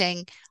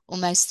creating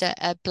almost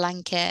a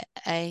blanket,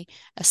 a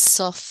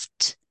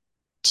soft,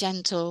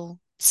 gentle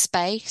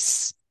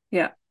space.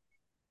 Yeah.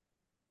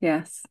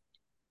 Yes.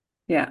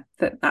 Yeah,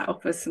 that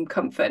offers some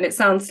comfort. And it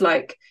sounds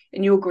like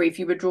in your grief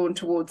you were drawn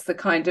towards the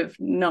kind of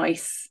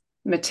nice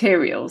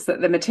materials, that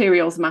the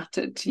materials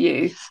mattered to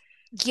you.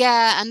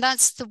 Yeah, and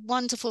that's the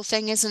wonderful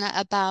thing, isn't it,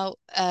 about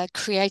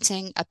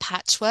creating a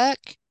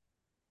patchwork,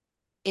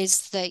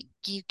 is that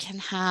you can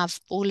have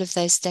all of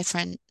those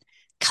different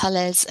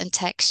colors and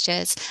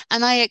textures.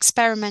 And I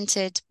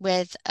experimented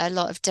with a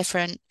lot of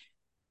different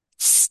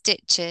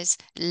stitches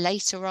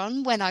later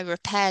on when I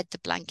repaired the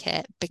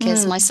blanket,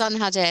 because my son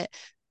had it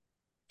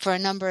for a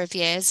number of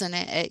years and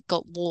it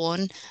got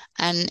worn.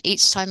 And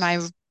each time I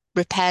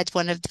repaired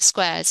one of the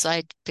squares,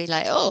 I'd be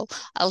like, oh,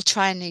 I'll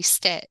try a new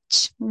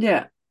stitch.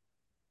 Yeah.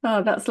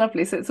 Oh, that's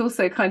lovely. So it's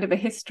also kind of a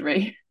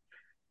history.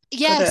 Got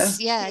Yes,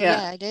 a yeah, yeah,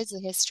 yeah, it is a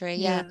history.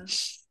 Yeah.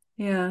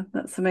 yeah, yeah,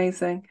 that's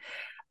amazing.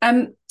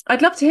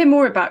 I'd love to hear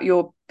more about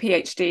your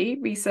PhD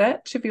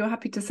research, if you're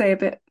happy to say a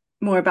bit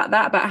more about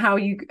that, about how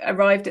you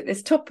arrived at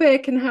this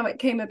topic and how it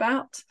came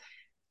about.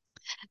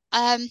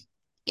 Um,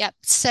 yeah.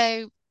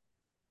 So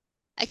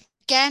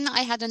again,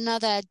 I had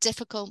another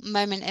difficult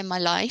moment in my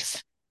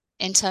life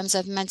in terms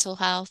of mental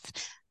health.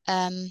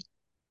 Um,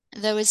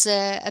 there was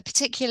a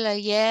particular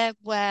year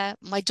where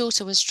my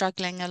daughter was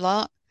struggling a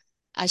lot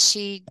as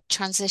she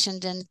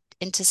transitioned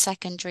into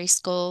secondary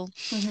school.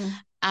 Mm-hmm.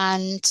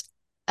 And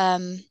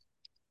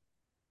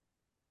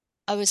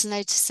I was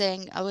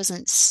noticing I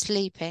wasn't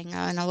sleeping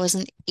and I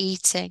wasn't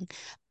eating,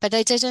 but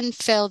I didn't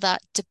feel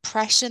that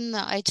depression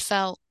that I'd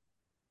felt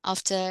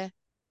after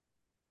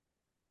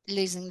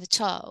losing the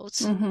child.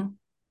 Mm-hmm.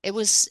 It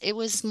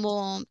was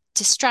more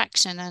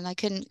distraction and I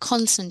couldn't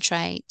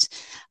concentrate.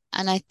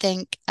 And I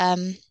think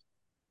I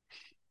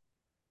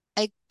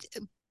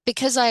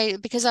because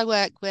I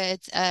work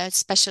with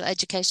special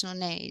educational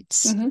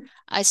needs, Mm-hmm.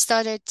 I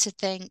started to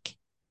think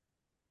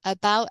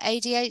about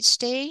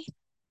ADHD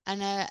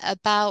and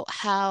about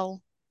how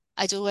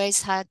I'd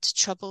always had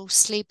trouble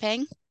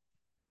sleeping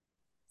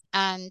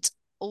and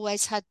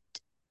always had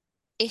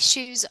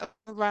issues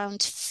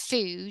around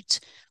food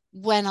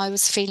when I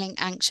was feeling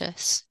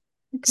anxious.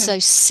 Okay. So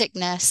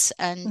sickness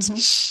Mm-hmm.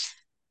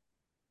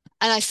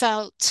 and I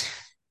felt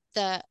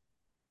that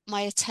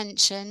my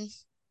attention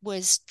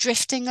was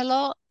drifting a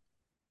lot.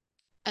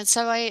 And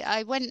so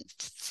I went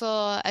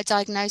for a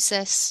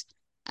diagnosis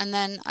and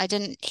then I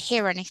didn't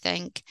hear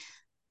anything.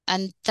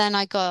 And then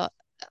I got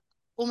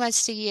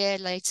almost a year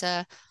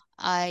later,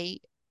 I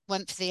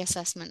went for the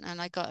assessment and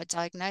I got a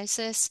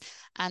diagnosis.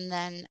 And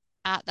then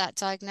at that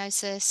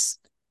diagnosis,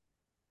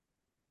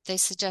 they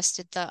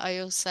suggested that I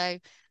also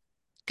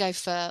go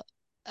for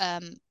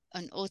an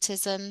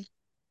autism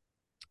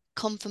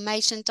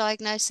confirmation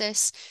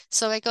diagnosis.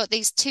 So I got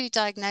these two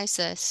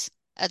diagnoses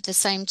at the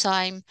same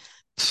time,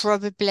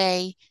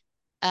 probably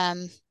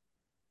um,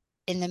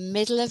 in the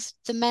middle of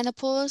the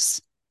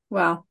menopause.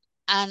 Wow.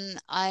 And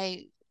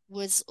I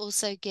was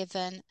also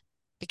given,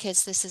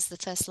 because this is the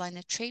first line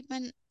of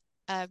treatment,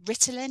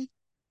 Ritalin.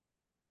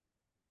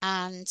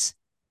 And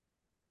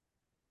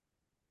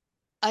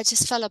I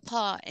just fell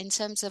apart in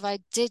terms of I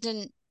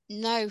didn't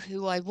know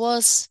who I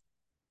was,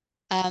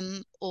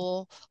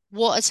 or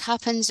what had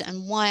happened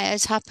and why it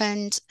had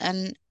happened.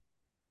 And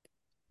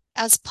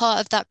as part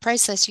of that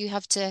process, you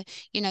have to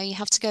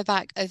go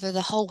back over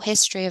the whole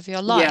history of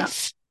your Yeah.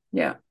 life,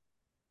 Yeah.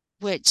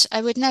 which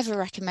I would never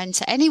recommend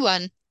to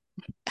anyone,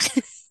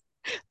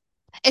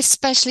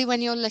 especially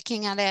when you're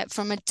looking at it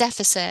from a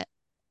deficit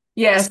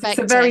Yes, it's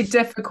a very perspective.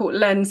 difficult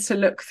lens to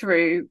look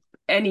through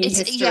any It's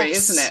history,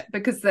 isn't yes, it?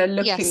 Because they're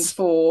looking yes,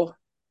 for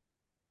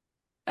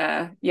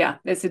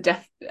there's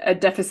a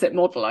deficit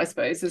model, I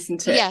suppose,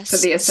 isn't it, for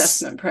yes. the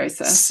assessment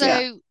process? Yeah.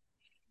 So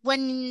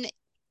when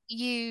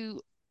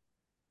you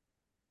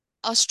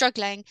are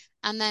struggling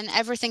and then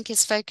everything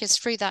is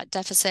focused through that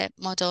deficit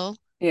model,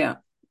 Yeah.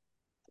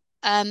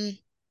 um,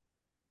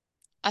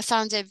 I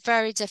found it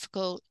very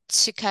difficult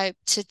to cope,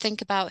 to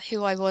think about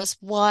who I was,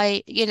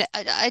 why,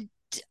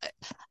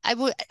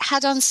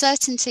 had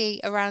uncertainty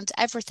around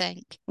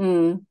everything.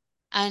 Mm.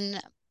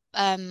 And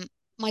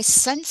my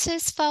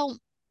senses felt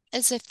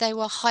as if they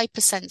were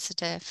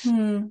hypersensitive.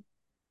 Mm.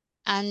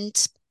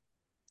 And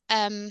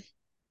um,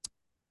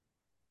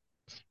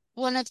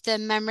 one of the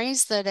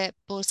memories that it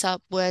brought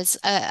up was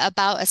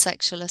about a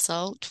sexual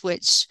assault,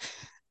 which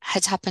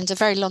had happened a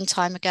very long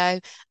time ago.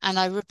 And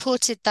I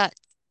reported that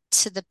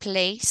to the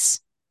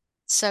police.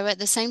 So at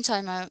the same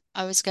time,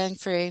 I was going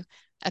through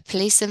a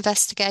police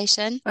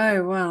investigation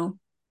Oh, wow.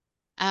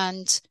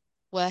 and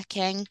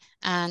working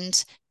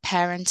and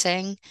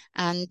parenting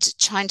and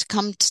trying to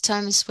come to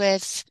terms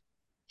with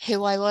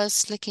who I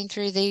was looking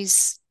through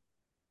these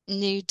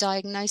new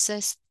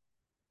diagnoses.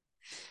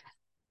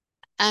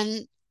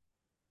 And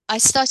I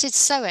started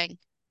sewing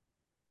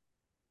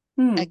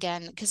Hmm.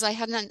 again because I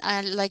hadn't,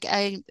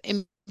 I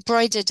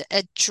embroidered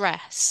a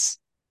dress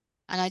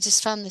and I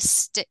just found the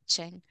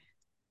stitching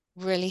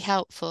really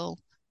helpful.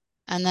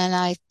 And then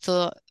I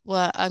thought,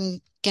 well,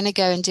 I'm going to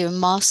go and do a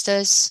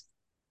master's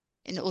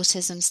in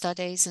autism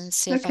studies and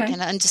see if I Okay.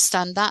 can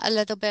understand that a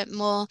little bit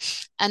more.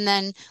 And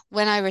then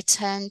when I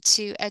returned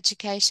to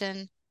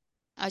education,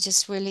 I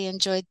just really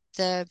enjoyed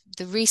the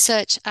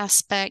research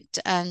aspect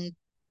and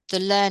the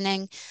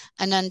learning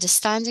and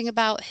understanding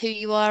about who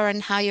you are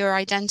and how your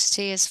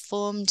identity is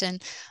formed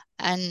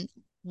and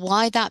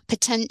why that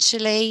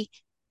potentially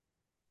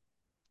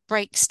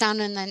breaks down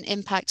and then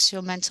impacts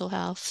your mental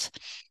health.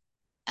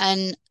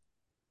 And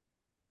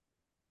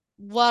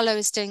while I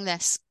was doing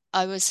this,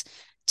 I was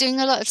doing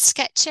a lot of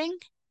sketching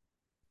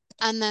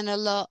and then a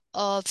lot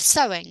of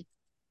sewing.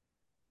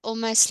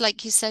 Almost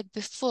like you said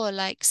before,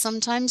 like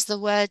sometimes the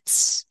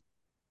words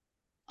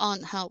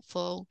aren't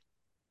helpful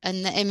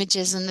and the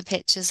images and the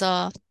pictures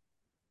are.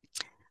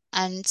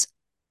 And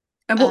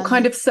And what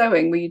kind um, of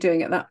sewing were you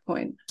doing at that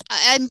point?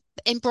 I'm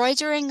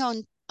embroidering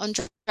on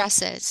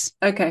dresses.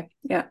 Okay.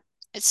 Yeah.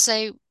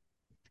 So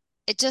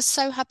it just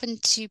so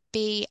happened to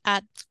be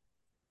at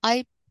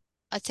I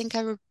I think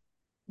I re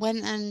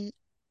went and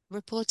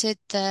reported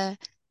the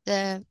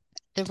the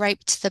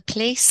rape to the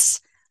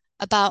police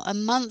about a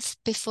month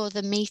before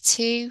the Me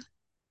Too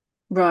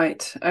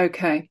Right.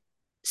 Okay.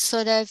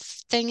 sort of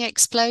thing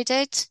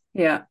exploded.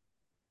 Yeah.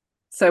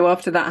 So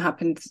after that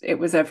happened, it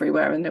was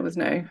everywhere and there was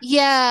no.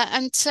 Yeah,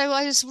 and so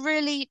I was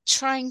really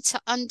trying to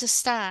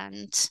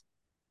understand,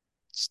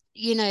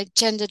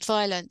 gendered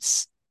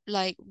violence.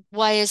 Like,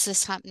 why is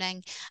this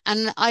happening?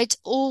 And I'd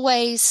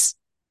always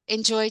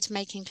enjoyed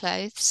making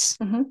clothes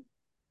Mhm.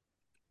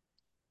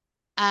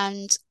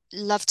 and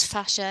loved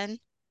fashion.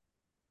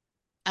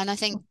 And I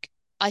think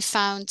I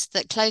found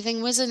that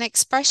clothing was an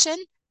expression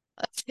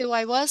of who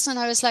I was. And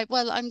I was like,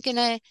 well, I'm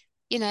gonna,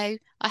 I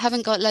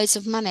haven't got loads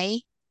of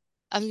money.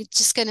 I'm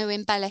just going to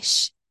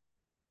embellish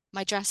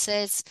my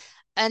dresses.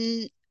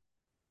 And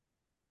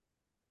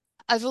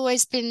I've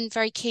always been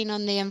very keen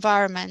on the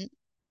environment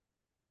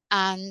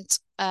and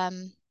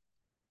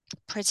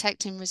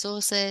protecting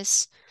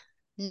resources,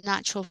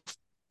 natural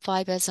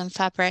fibers and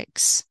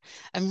fabrics,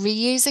 and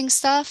reusing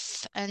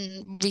stuff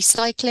and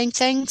recycling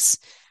things.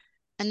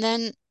 And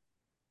then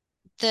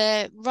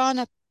the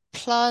Rana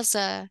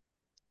Plaza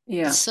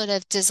Yeah. sort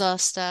of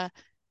disaster,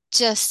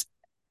 just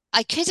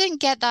I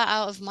couldn't get that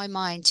out of my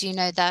mind,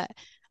 that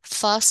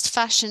fast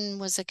fashion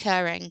was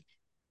occurring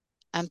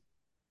and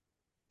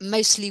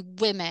mostly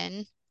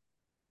women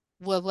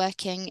were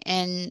working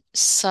in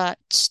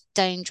such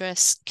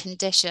dangerous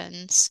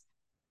conditions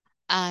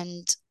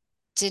and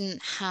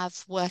didn't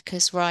have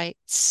workers'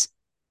 rights.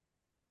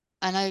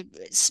 And I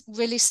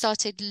really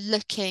started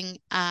looking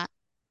at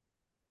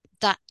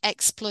that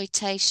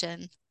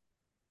exploitation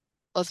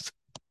of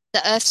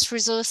the Earth's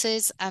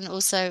resources and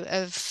also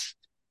of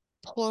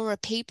poorer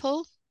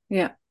people.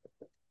 Yeah.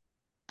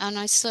 And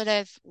I sort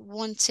of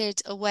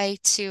wanted a way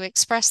to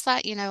express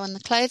that, on the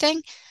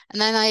clothing.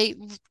 And then I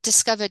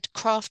discovered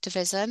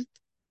craftivism.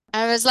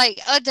 I was like,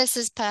 oh, this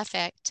is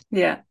perfect.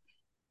 Yeah.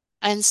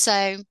 And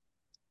so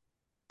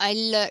I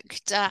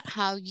looked at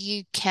how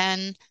you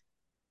can,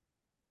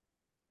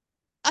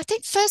 I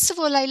think first of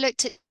all, I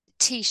looked at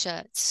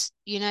t-shirts,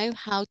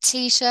 how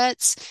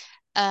t-shirts,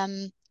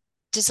 um,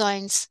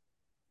 designs,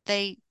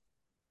 they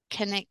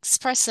can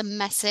express a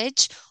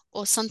message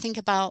or something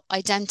about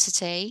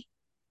identity.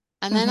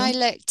 And then I Hmm.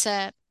 looked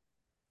at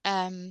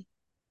um,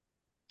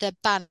 the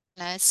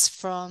banners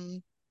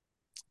from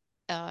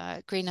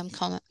Greenham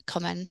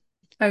Common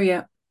Oh,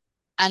 yeah.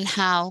 and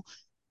how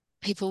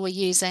people were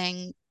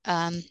using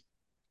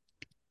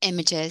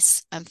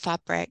images and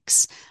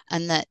fabrics,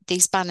 and that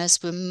these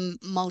banners were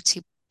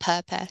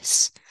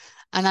multi-purpose.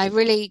 And I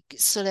really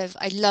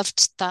I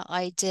loved that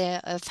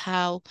idea of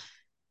how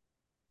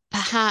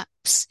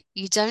perhaps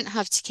you don't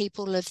have to keep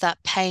all of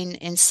that pain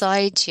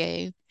inside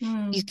you.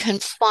 You Mm. can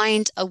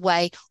find a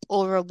way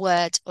or a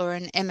word or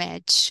an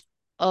image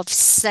of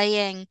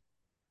saying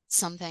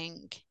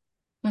something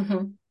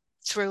Hmm.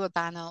 through a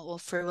banner or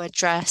through a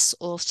dress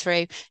or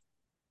through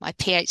my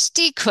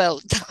PhD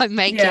quilt that I'm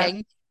Yeah.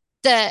 making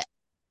that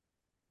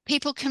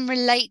people can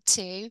relate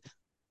to,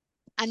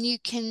 and you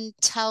can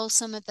tell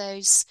some of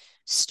those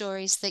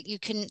stories that you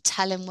couldn't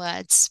tell in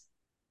words.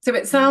 So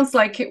it Mm. sounds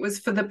like it was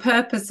for the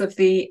purpose of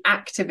the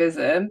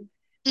activism,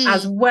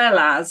 as Mm, well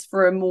as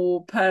for a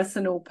more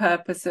personal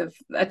purpose of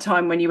a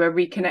time when you were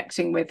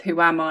reconnecting with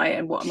who am I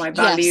and what are my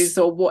values, yes.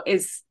 or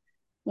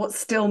what's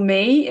still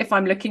me if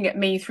I'm looking at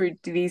me through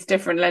these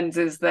different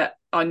lenses that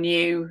are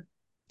new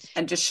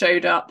and just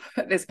showed up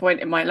at this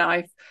point in my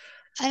life.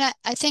 And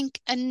I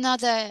think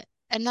another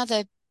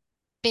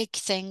big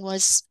thing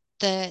was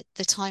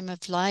the time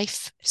of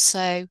life.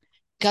 So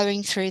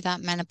going through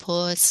that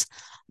menopause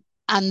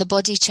and the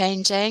body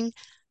changing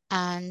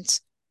and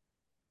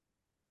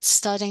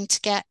starting to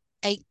get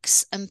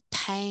aches and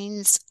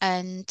pains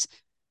and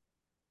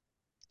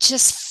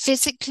just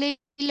physically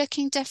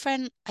looking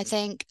different. I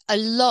think a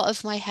lot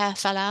of my hair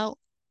fell out,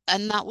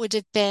 and that would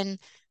have been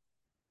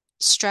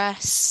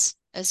stress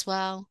as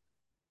well.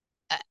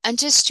 And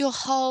just your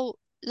whole,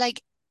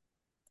 like,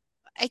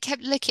 I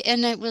kept looking,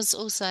 and it was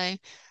also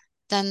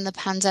then the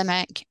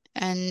pandemic,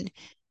 and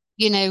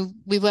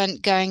we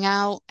weren't going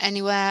out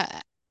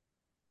anywhere.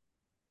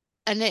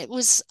 And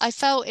I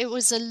felt it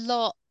was a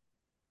lot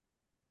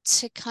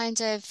to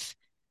kind of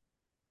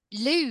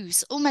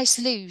almost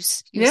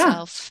lose Yeah.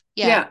 yourself.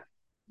 Yeah. Yeah.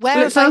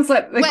 Well, it sounds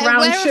like the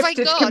ground Where have I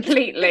shifted gone?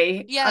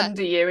 completely Yeah.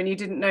 under you and you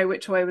didn't know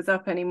which way was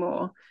up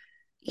anymore.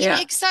 Yeah,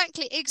 Yeah.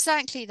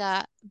 exactly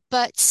that.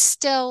 But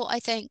still, I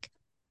think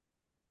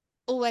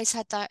always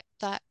had that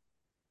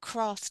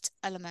craft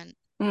element.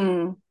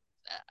 Mm.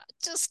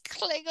 Just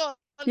cling on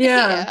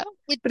Yeah. here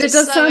with But the it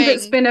does sound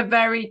it's sewing. been a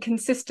very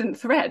consistent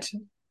thread,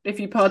 if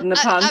you pardon the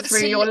pun,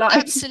 through your Absolutely,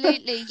 life.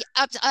 absolutely.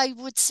 I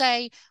would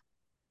say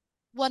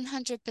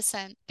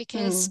 100%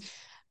 because Mm.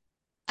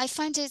 I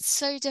find it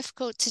so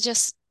difficult to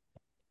just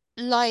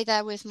lie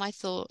there with my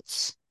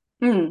thoughts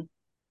Mm.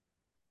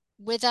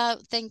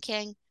 without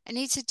thinking I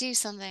need to do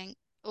something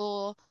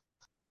or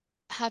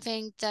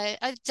having there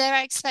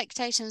are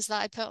expectations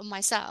that I put on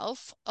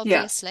myself,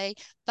 Yeah. obviously,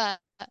 but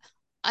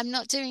I'm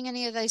not doing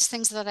any of those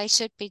things that I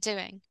should be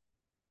doing.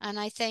 And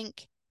I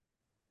think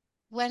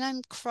when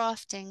I'm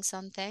crafting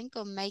something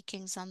or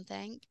making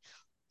something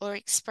or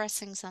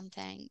expressing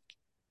something,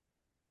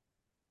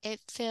 it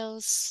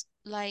feels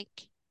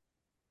like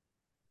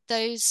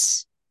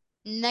those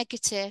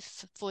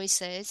negative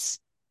voices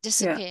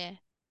Yeah. disappear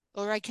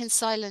or I can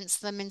silence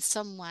them in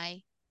some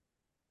way.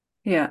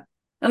 Yeah.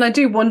 And I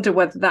do wonder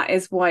whether that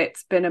is why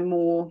it's been a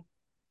more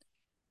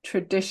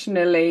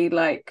traditionally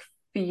like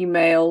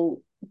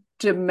female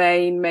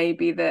domain,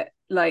 maybe that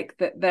like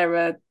that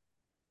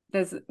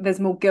there's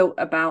more guilt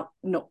about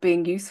not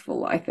being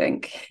useful, I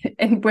think,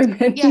 in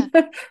Yeah. women.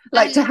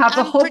 Like to have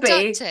a And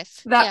hobby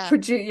productive. that Yeah.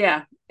 produce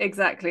yeah,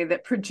 exactly,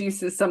 that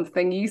produces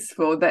something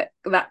useful, that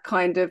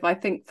kind of, I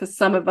think, for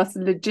some of us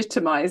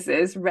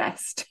legitimizes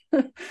rest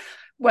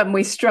when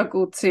we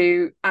struggle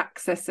to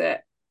access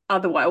it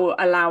otherwise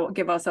or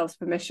give ourselves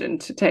permission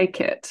to take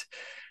it.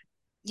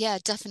 Yeah,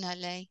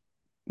 definitely.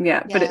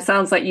 Yeah, but it Yeah.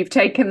 sounds like you've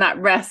taken that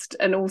rest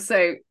and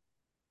also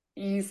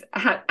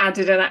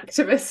added an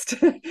activist.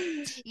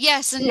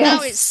 Yes, and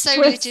now it's Yes, so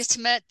twist.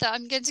 legitimate that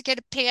I'm going to get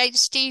a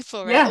PhD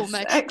for it Yes,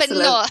 almost, but excellent.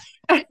 not.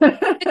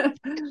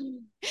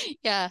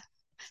 Yeah.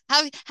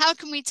 How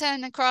can we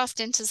turn a craft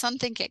into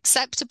something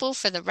acceptable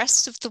for the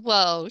rest of the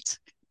world?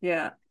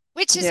 Yeah,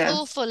 Which is yeah,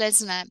 awful,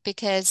 isn't it?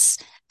 Because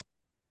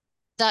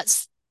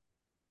that's,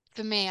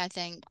 for me, I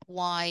think,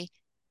 why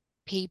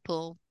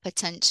people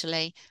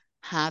potentially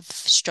have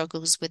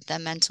struggles with their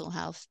mental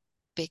health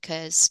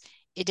because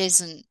it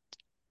isn't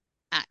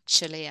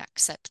actually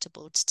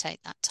acceptable to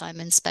take that time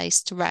and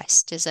space to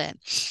rest, is it?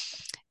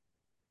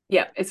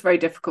 yeah. It's very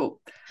difficult.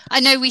 I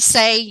know we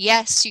say,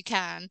 yes, you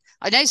can.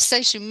 I know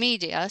social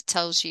media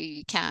tells you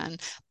you can,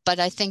 but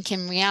I think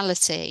in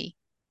reality,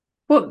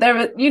 Well, there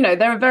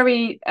are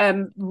very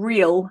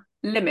real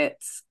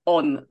limits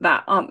on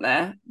that, aren't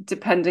there?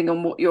 Depending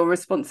on what your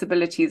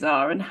responsibilities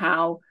are and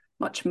how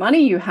much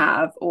money you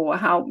have, or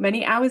how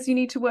many hours you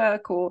need to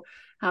work, or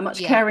how much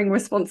yeah, caring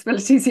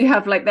responsibilities you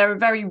have. Like there are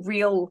very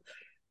real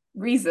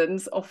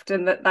reasons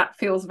often that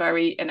feels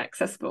very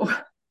inaccessible for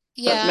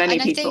yeah. many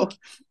And I people. think,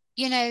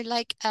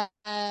 like,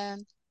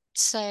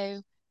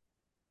 so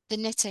the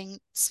knitting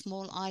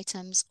small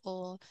items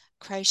or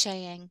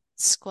crocheting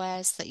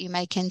squares that you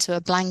make into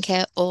a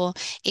blanket or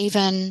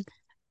even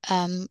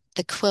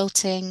the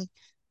quilting,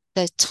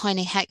 the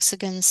tiny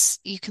hexagons,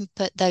 you can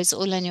put those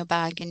all in your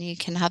bag and you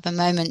can have a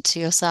moment to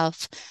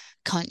yourself,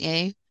 can't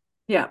you?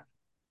 Yeah,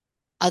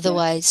 yeah,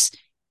 Otherwise,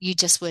 you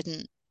just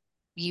wouldn't.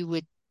 You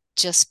would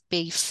just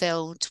be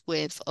filled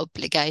with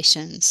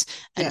obligations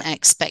and yeah,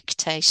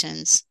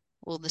 expectations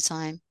all the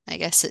time. I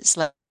guess it's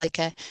like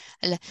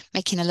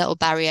making a little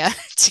barrier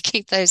to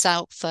keep those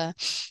out for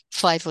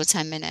 5 or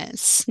 10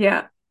 minutes.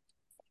 yeah.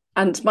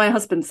 And my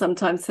husband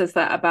sometimes says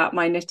that about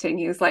my knitting.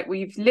 He was like, "Well,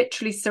 you've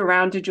literally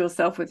surrounded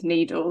yourself with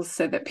needles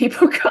so that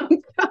people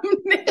can't come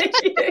near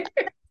you."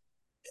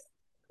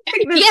 I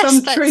think there's Yes,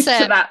 some that's truth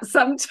to it. that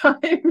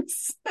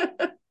sometimes.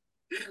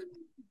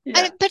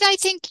 Yeah, But I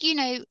think,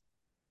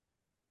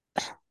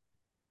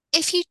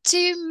 if you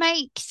do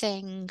make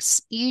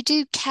things, you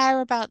do care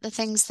about the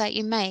things that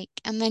you make,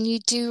 and then you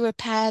do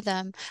repair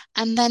them,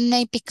 and then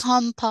they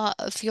become part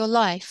of your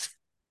life.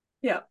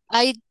 yeah,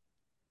 I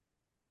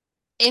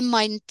in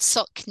my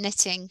sock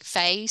knitting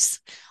phase,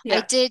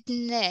 I yeah. did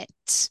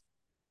knit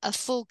a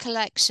full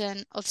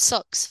collection of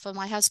socks for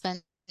my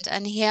husband,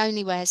 and he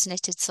only wears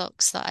knitted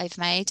socks that I've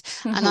made,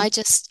 and I Mm-hmm.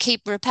 just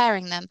keep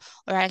repairing them,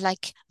 or I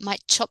like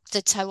might chop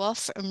the toe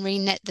off and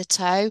re-knit the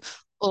toe,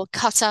 or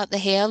cut out the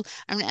heel,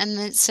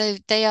 so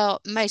they are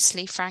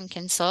mostly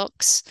Franken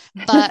socks,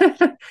 but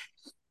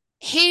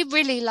he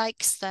really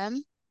likes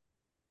them,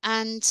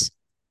 and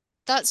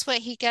that's what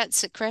he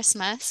gets at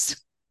Christmas,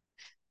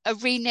 a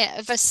reknit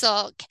of a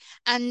sock.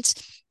 And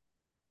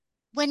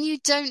when you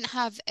don't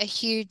have a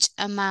huge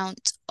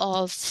amount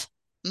of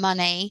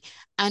money,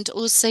 and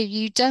also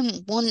you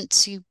don't want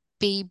to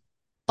be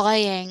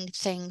buying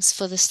things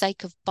for the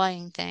sake of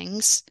buying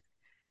things,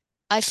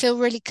 I feel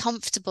really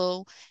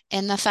comfortable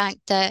in the fact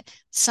that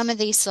some of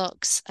these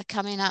socks are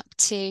coming up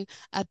to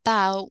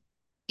about,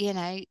 you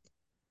know,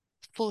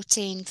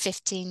 14,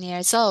 15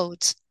 years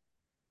old.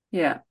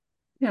 Yeah.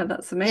 Yeah,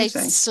 that's They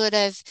amazing. sort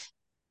of,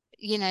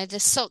 the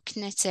sock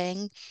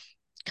knitting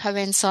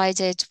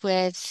coincided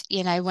with,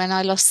 when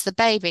I lost the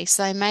baby.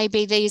 So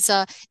maybe these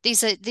are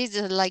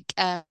like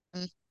a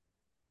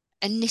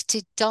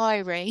knitted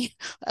diary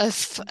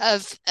of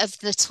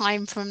the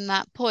time from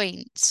that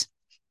point.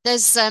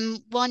 There's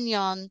one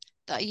yarn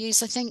that I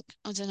use, I think,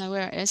 I don't know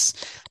where it is.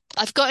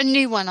 I've got a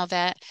new one of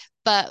it,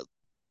 but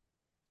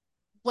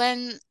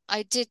when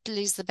I did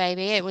lose the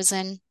baby, it was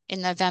in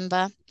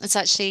November. It's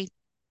actually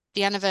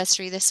the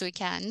anniversary this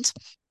weekend.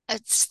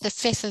 It's the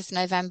 5th of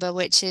November,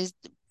 which is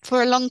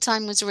for a long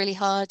time was really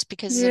hard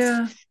because of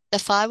Yeah. the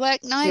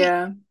firework night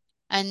Yeah.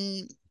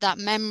 and that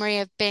memory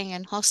of being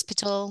in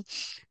hospital.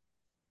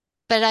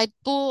 But I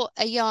bought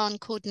a yarn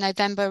called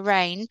November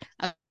Rain.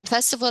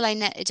 First of all, I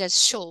knitted a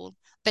shawl,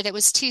 but it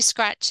was too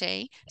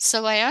scratchy.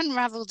 So I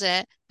unraveled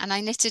it and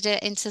I knitted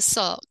it into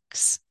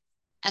socks.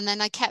 And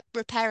then I kept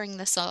repairing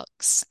the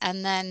socks.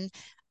 And then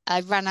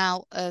I ran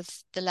out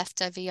of the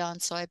leftover yarn.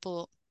 So I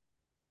bought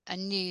a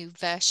new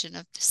version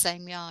of the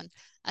same yarn.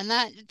 And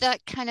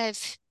that kind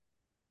of,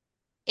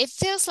 it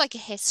feels like a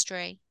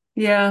history.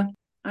 Yeah,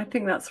 I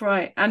think that's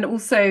right. And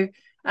also,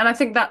 and I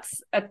think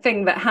that's a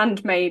thing that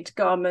handmade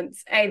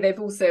garments, they've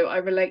also, I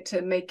relate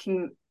to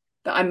making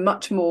that I'm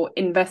much more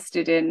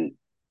invested in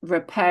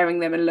repairing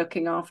them and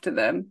looking after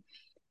them.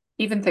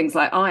 Even things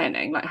like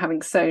ironing, like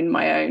having sewn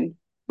my own,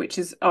 which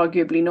is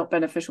arguably not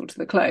beneficial to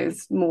the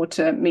clothes, more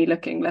to me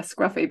looking less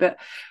scruffy. But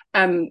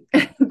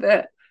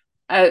that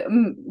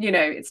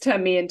it's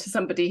turned me into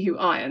somebody who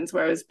irons.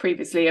 Whereas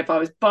previously, if I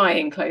was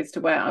buying clothes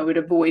to wear, I would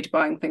avoid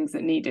buying things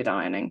that needed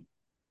ironing.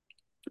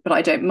 But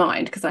I don't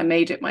mind because I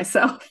made it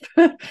myself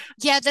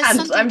Yeah, there's and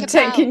something I'm about,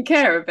 taking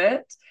care of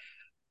it.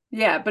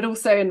 Yeah, but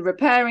also in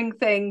repairing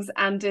things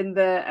and in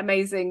the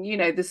amazing,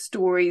 the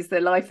stories, the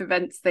life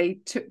events they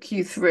took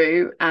you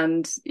through,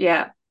 and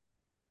yeah,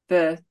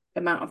 the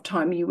amount of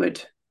time you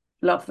would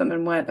love them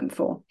and wear them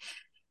for.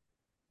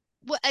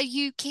 well,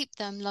 you keep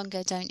them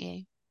longer, don't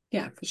you?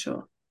 Yeah, for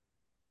sure.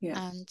 Yeah.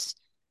 And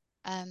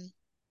um,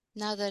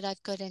 now that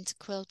I've got into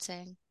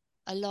quilting,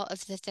 a lot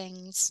of the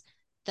things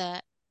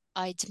that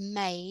I'd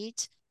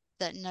made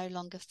that no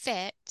longer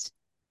fit,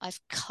 I've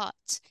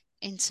cut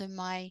into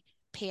my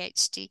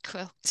PhD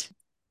quilt.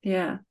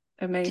 Yeah.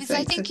 Because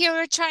I Amazing. So think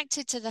you're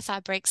attracted to the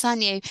fabrics,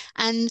 aren't you?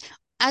 And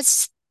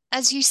as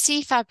as you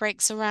see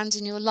fabrics around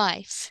in your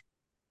life,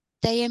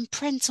 they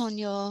imprint on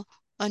your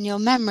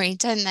memory,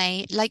 don't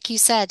they? Like you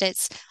said,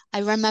 it's I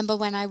remember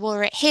when I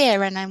wore it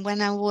here and then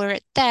when I wore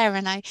it there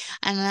and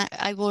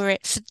I wore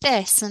it for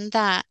this and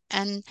that,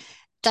 and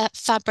that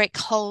fabric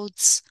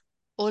holds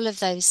all of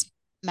those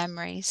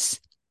memories.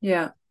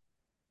 yeah,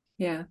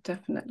 yeah,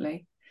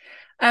 definitely.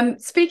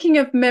 Speaking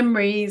of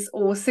memories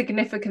or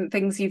significant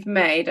things you've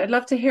made, I'd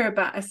love to hear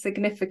about a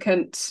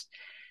significant.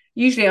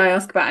 Usually I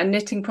ask about a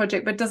knitting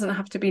project, but it doesn't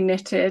have to be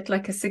knitted,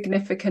 like a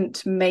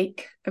significant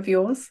make of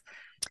yours.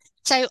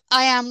 So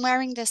I am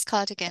wearing this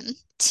cardigan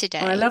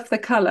Oh, I today. love the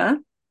colour.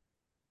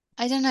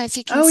 I don't know if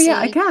you can Oh yeah,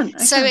 I see. can.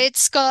 I So can.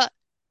 it's got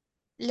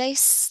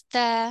lace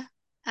there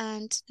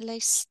and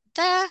lace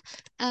there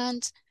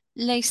and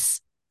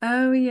lace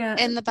Oh yeah,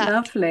 in the back.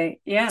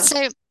 lovely. Yeah.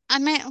 So I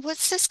mean,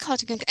 what's this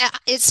cardigan?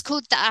 It's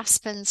called the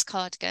Aspens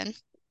cardigan.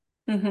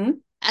 Mm-hmm.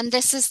 And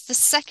this is the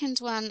second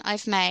one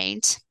I've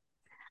made.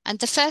 And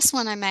the first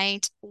one I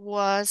made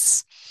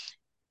was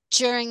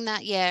during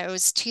that year, it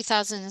was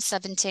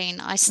 2017.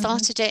 I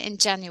Mm-hmm. started it in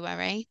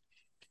January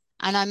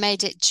and I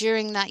made it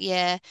during that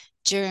year,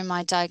 during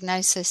my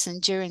diagnosis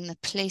and during the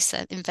police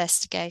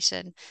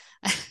investigation.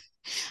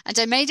 And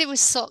I made it with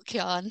sock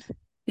yarn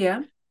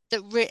Yeah.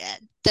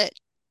 that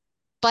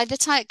by the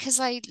time, because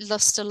I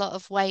lost a lot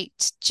of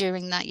weight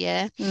during that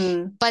year,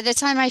 Mm. by the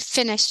time I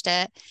finished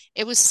it,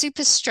 it was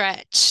super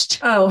stretched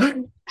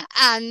Oh.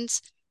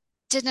 and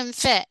didn't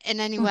fit in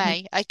any Mm-hmm.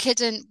 way. I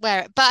couldn't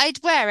wear it, but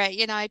I'd wear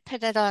it, I'd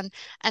put it on.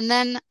 And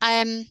then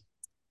I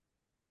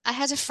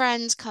had a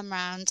friend come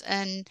round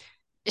and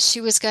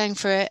she was going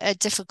for a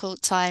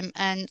difficult time.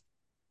 And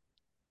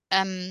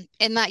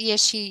in that year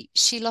she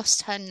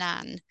lost her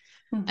nan.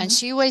 And Mm-hmm.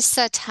 she always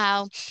said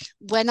how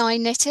when I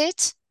knitted,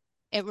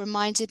 it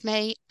reminded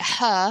me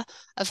her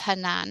of her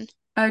nan.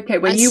 Okay,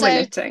 when And you were so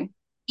knitting.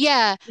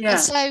 yeah, and Yeah.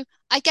 so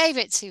I gave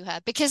it to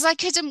her because I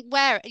couldn't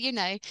wear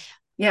it,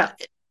 Yeah.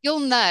 you'll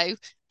know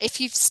if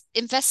you've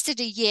invested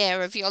a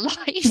year of your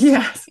life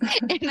Yes.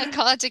 in a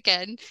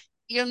cardigan,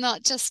 you're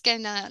not just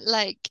gonna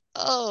like,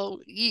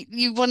 oh,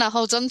 you want to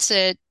hold on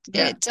to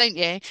Yeah. it, don't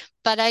you?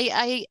 But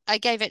I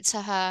gave it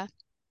to her,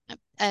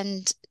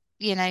 and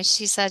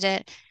she said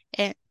it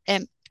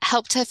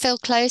helped her feel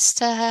close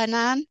to her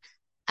nan.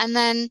 And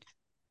then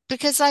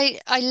because I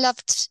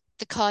loved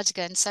the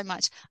cardigan so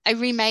much, I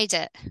remade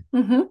it.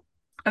 Hmm.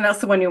 And that's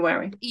the one you're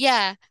wearing.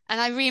 Yeah, and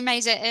I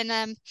remade it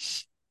in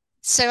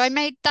so I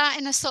made that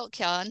in a sock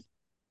yarn,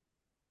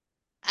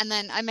 and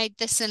then I made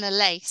this in a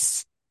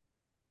lace.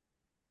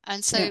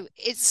 And Yeah. so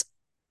it's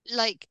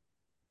like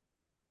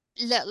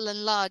little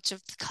and large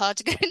of the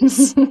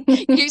cardigans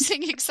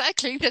using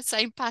exactly the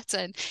same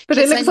pattern. But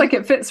it Because looks like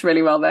it fits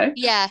really well though.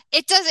 yeah,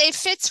 it does, it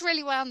fits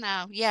really well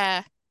now.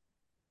 Yeah.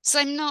 So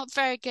I'm not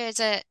very good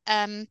at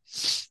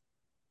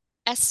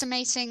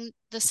estimating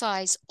the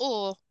size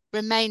or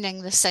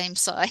remaining the same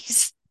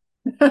size.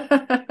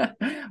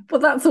 Well,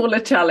 that's all a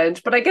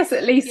challenge, but I guess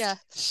at least, Yeah.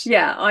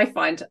 yeah, I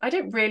find I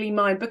don't really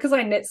mind because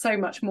I knit so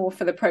much more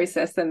for the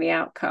process than the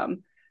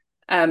outcome.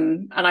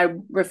 And I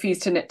refuse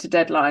to knit to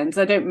deadlines.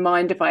 I don't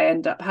mind if I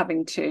end up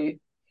having to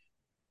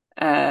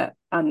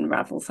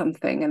unravel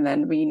something and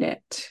then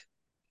reknit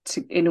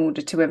in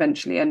order to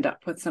eventually end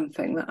up with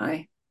something that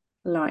I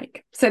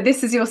like. So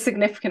this is your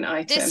significant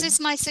This item, is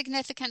my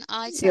significant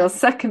your item.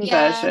 second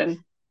Yeah.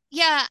 version.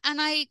 Yeah, and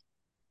I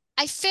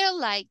feel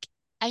like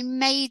I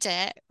made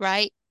it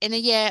right in a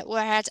year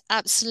where I had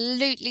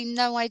absolutely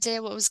no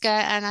idea what was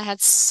going on. I had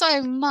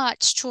so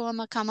much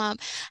trauma come up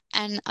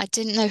and I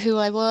didn't know who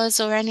I was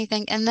or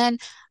anything. And then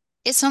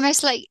it's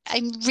almost like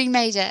I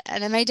remade it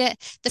and I made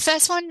it. The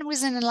first one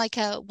was in like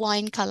a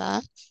wine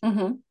color,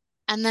 Hmm.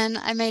 and then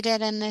I made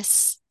it in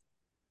this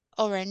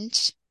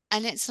orange.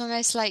 And it's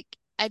almost like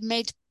I'd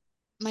made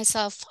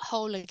myself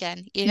whole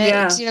again.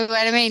 Yeah, Do you know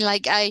what I mean?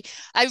 Like I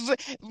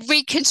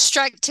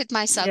reconstructed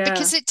myself yeah.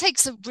 because it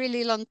takes a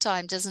really long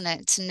time, doesn't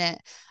it, to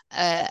knit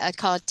a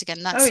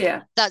cardigan. Oh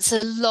yeah, That's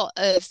a lot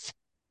of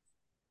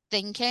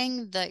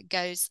thinking that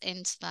goes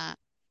into that.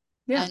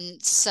 yeah,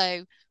 And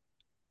so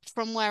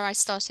from where I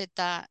started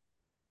that,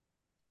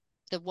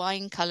 the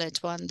wine colored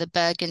one, the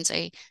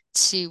burgundy,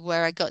 to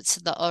where I got to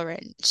the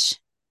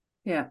orange,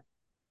 yeah.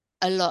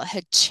 a lot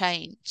had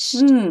changed.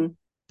 Mm.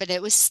 But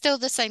it was still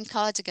the same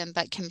cardigan,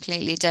 but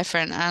completely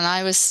different. And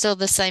I was still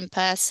the same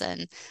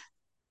person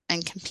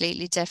and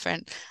completely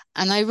different.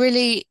 And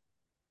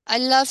I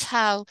love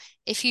how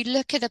if you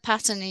look at a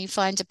pattern and you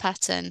find a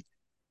pattern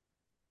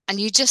and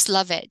you just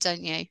love it,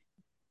 don't you?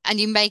 And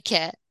you make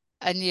it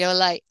and you're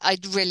like,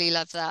 I'd really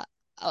love that.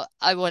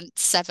 I want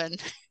seven.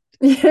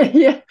 Yeah,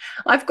 yeah.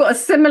 I've got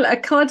a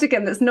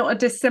cardigan that's not a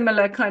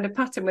dissimilar kind of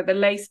pattern with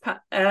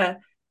a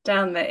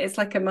down there. It's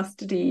like a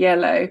mustardy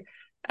yellow.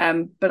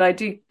 But I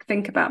do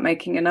think about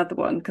making another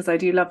one because I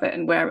do love it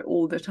and wear it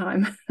all the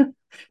time.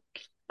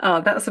 Oh,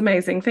 that's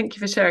amazing. Thank you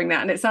for sharing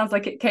that. And it sounds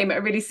like it came at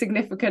a really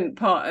significant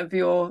part of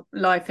your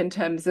life in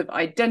terms of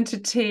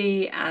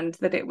identity, and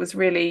that it was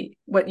really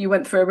what you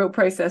went through a real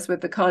process with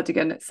the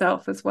cardigan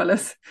itself as well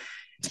as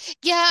with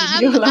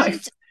Yeah, your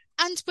life.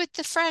 and with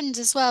the friend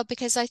as well,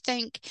 because I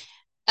think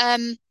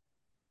um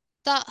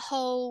that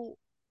whole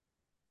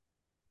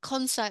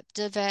concept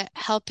of it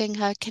helping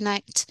her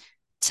connect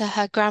to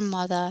her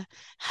grandmother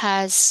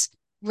has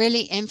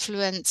really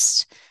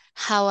influenced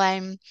how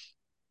I'm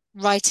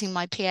writing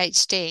my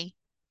PhD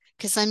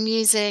because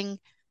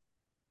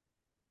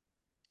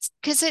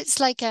because it's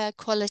like a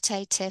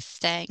qualitative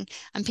thing,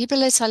 and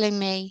people are telling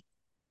me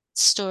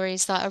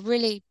stories that are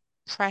really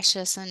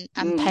precious and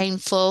Mm.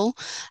 painful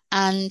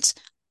and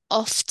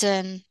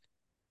often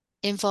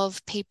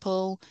involve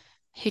people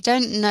who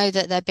don't know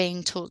that they're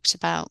being talked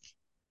about.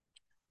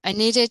 I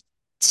needed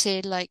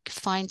to like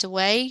find a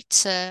way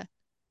to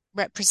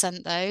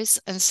represent those.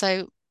 And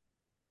so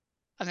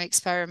I'm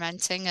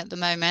experimenting at the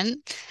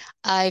moment.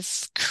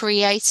 I've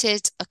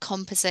created a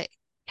composite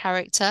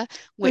character,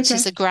 which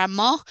is Okay. a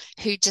grandma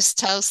who just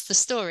tells the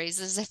stories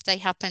as if they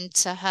happened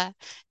to her.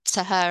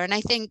 And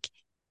I think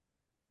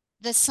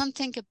there's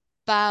something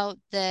about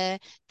the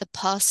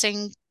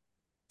passing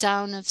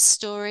down of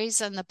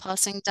stories and the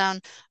passing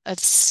down of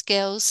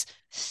skills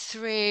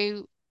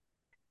through,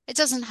 it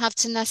doesn't have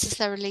to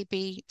necessarily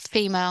be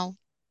female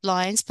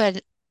lines,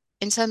 but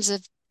in terms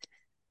of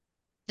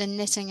the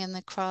knitting and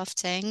the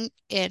crafting,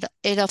 it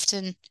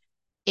often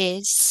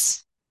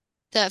is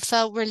that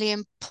felt really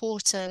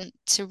important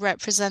to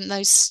represent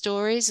those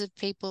stories of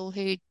people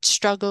who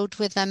struggled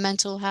with their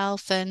mental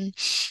health and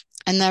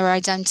their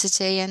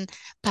identity, and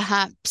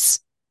perhaps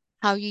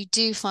how you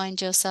do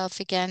find yourself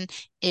again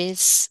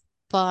is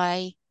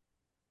by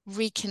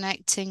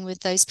reconnecting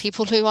with those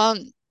people who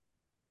aren't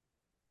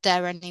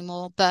there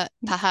anymore, but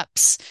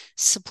perhaps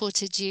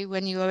supported you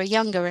when you were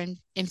younger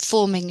in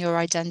forming your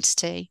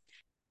identity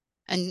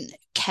and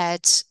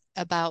cared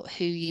about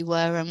who you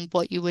were and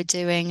what you were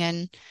doing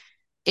and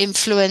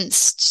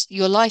influenced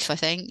your life, I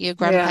think. Your Yeah.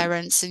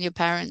 grandparents and your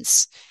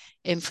parents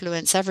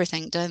influence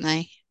everything, don't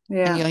they? And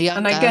Yeah. you're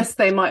And I younger. guess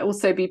they might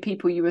also be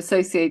people you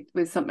associate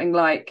with something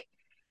like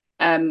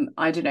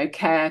I don't know,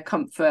 care,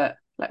 comfort,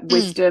 like Mm,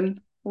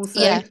 wisdom.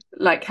 also, Yeah,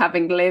 like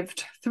having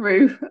lived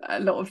through a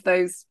lot of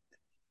those,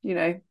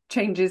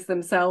 changes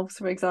themselves,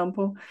 for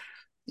example.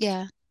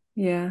 yeah.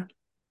 Yeah,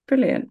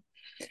 brilliant.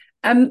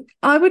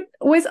 I would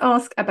always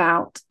ask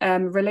about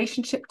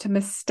relationship to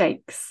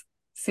mistakes.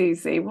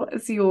 Susie, what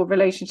is your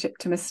relationship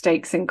to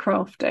mistakes in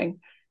crafting?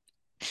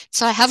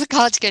 So I have a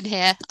cardigan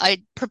here.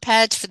 I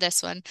prepared for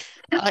this one.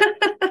 I,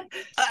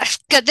 I've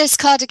got this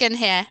cardigan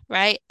here,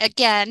 right?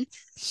 Again,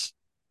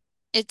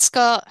 it's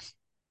got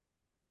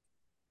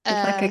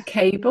It's like a uh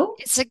cable.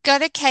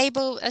 got a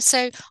cable.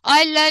 So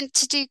I learned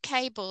to do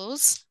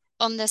cables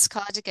on this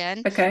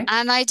cardigan, Okay.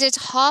 and I did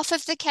half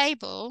of the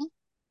cable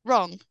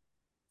wrong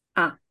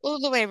Ah. all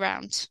the way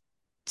around.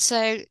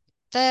 So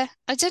there,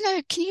 I don't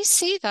know, can you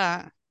see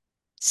that?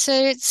 So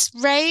it's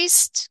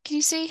raised. Can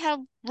you see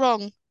how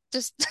wrong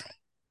this,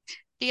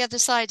 the other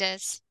side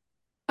is?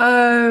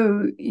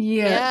 Oh,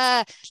 yeah.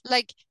 Yeah,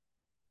 like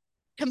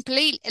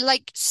complete,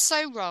 like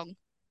so wrong.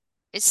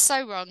 It's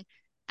so wrong.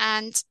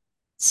 And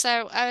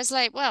so I was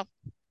like, well,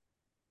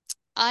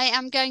 I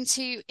am going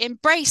to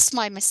embrace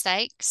my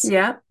mistakes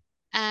Yeah.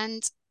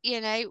 and,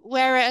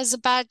 wear it as a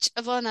badge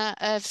of honor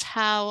of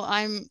how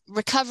I'm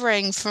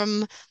recovering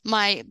from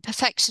my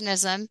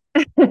perfectionism.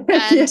 And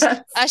Yes.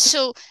 I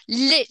shall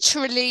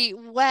literally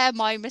wear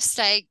my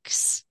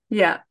mistakes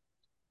Yeah.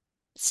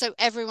 so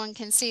everyone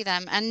can see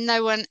them. And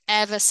no one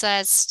ever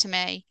says to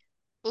me,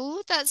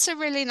 "Oh, that's a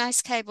really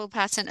nice cable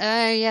pattern.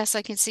 Oh, yes,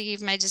 I can see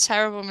you've made a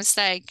terrible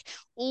mistake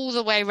all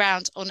the way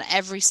round on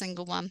every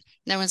single one."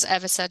 No one's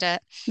ever said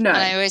it. And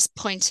I No. always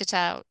point it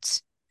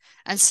out.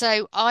 And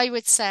so I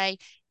would say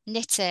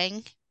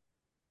knitting,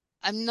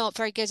 I'm not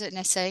very good at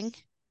knitting,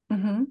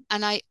 Hmm.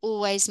 and I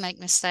always make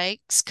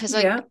mistakes because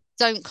I Yeah.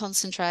 don't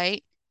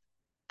concentrate,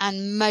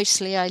 and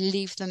mostly I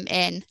leave them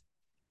in.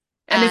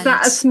 And is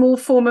that And a small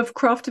form of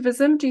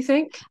craftivism, do you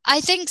think?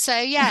 I think so,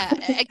 yeah,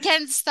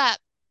 against that,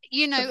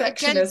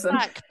 against Perfectionism.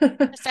 that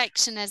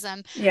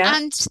perfectionism. Yeah.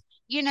 And,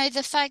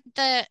 the fact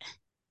that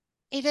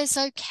it is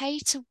okay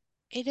to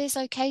it is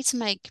okay to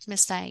make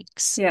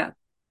mistakes. Yeah.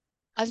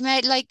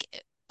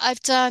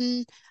 I've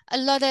done a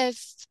lot of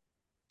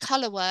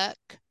color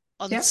work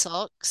on Yeah.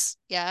 socks.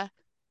 Yeah.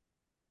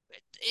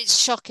 It's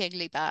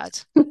shockingly bad.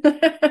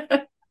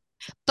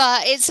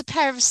 But it's a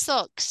pair of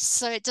socks,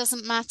 so it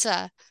doesn't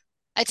matter.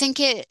 I think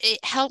it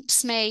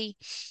helps me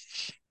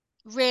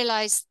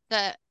realize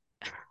that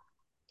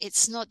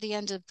it's not the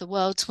end of the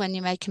world when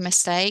you make a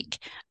mistake.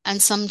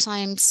 And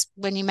sometimes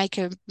when you make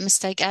a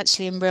mistake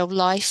actually in real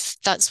life,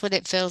 that's what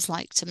it feels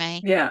like to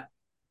me. Yeah.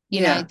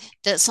 You know, Yeah.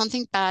 that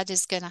something bad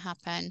is going to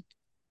happen.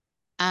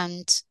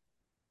 And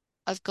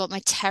I've got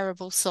my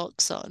terrible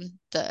socks on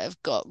that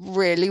have got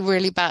really,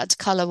 really bad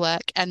color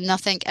work and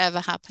nothing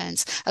ever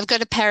happens. I've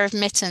got a pair of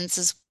mittens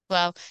as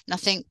well.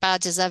 Nothing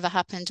bad has ever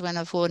happened when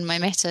I've worn my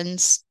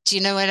mittens. Do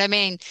you know what I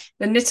mean?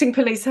 The knitting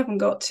police haven't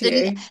got to The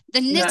you.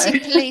 the No.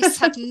 knitting police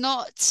have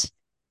not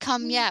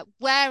come yet.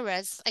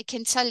 Whereas I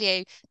can tell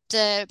you,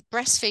 the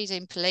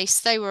breastfeeding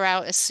police, they were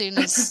out as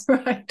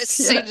Right.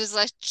 soon Yeah. as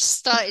I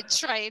started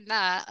trying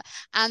that.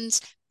 And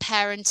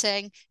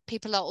parenting,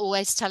 people are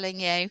always telling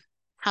you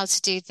how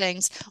to do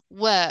things.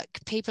 Work,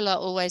 people are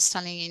always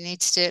telling you, you need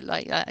to do it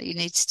like that, you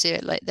need to do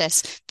it like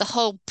this. The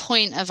whole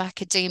point of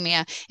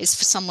academia is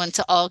for someone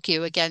to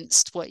argue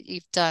against what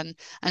you've done.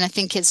 And I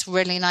think it's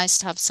really nice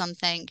to have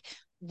something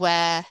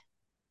where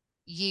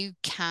you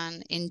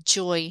can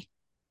enjoy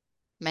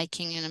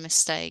making a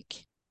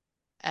mistake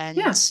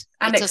Yeah. and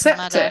And it doesn't accept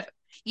matter. it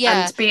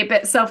Yeah, and be a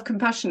bit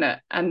self-compassionate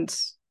and,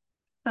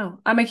 oh,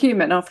 I'm a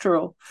human after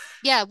all.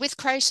 yeah, with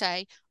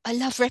crochet, I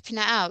love ripping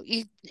it out.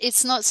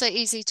 It's not so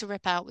easy to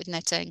rip out with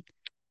knitting.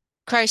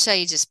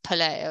 Crochet, you just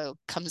pull it, it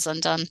comes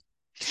undone.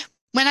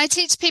 When I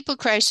teach people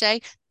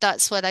crochet,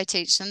 that's what I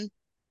teach them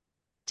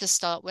to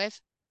start with,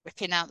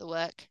 ripping out the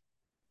work.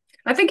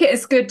 I think it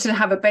is good to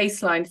have a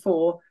baseline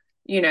for,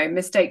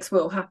 mistakes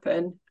will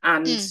happen.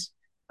 And Mm.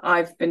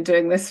 I've been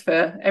doing this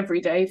for every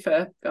day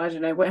for, I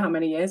don't know how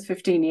many years,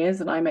 15 years,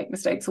 and I make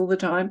mistakes all the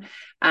time.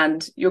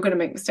 And you're going to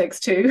make mistakes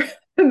too.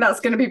 And that's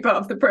going to be part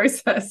of the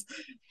process.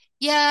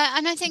 Yeah,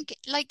 and I think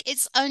like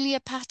it's only a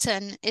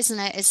pattern, isn't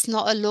it? It's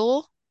not a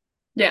law.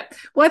 Yeah.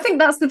 Well, I think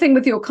that's the thing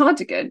with your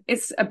cardigan.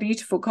 It's a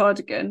beautiful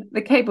cardigan.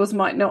 The cables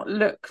might not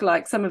look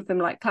like some of them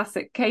like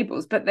classic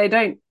cables, but they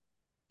don't,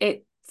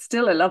 it's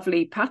still a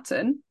lovely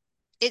pattern.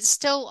 It's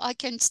still, I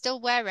can still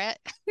wear it.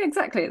 Yeah,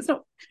 exactly. It's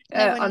not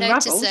No one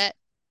notice unraveled. it.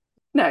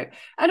 No.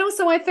 And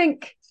also I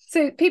think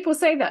so people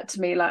say that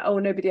to me like, oh,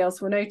 nobody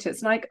else will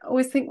notice. And I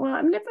always think, well,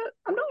 I'm not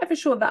ever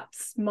sure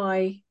that's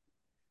my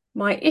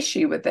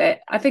issue with it.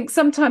 I think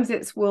sometimes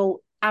it's,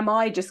 well, am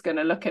I just going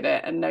to look at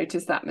it and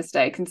notice that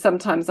mistake? And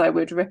sometimes I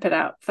would rip it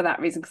out for that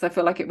reason because I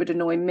feel like it would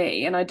annoy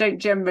me. And I don't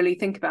generally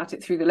think about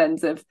it through the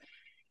lens of,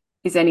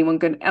 is anyone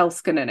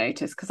else going to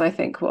notice? Because I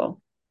think, well,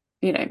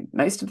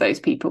 most of those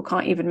people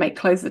can't even make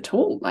clothes at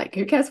all. Like,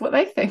 who cares what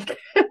they think?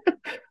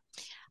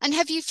 And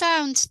have you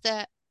found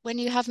that when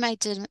you have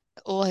made them,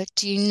 or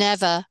do you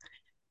never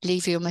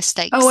leave your Oh,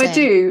 mistakes I in?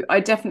 do.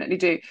 I definitely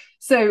do.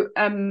 So,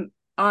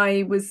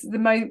 I was the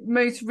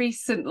most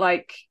recent,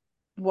 like,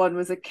 one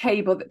was a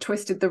cable that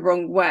twisted the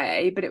wrong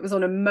way, but it was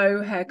on a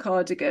mohair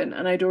cardigan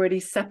and I'd already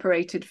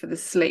separated for the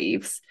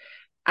sleeves,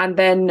 and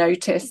then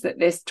noticed that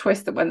this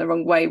twist that went the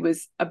wrong way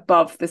was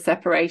above the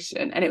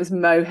separation and it was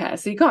mohair.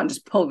 So you can't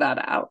just pull that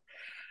out.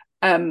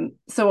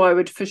 So I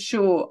would, for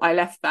sure, I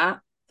left that,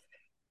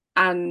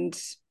 and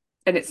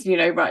it's,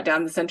 right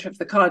down the center of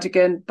the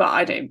cardigan, but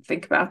I don't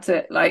think about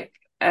it. Like,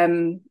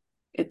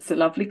 it's a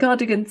lovely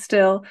cardigan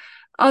still.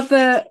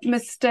 Other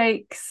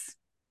mistakes,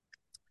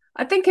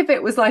 I think if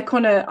it was like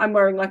I'm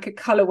wearing like a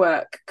color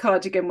work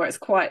cardigan where it's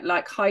quite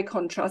like high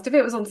contrast. If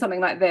it was on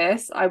something like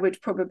this, I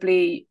would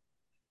probably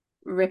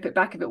rip it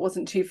back if it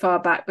wasn't too far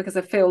back, because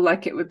I feel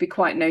like it would be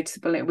quite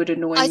noticeable. It would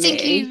annoy me. I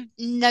think you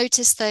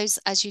notice those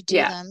as you do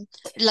them.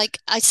 Like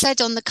I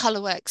said on the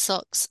colourwork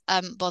socks,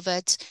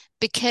 bothered,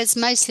 because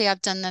mostly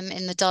I've done them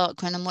in the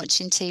dark when I'm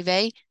watching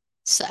TV,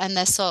 so, and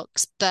they're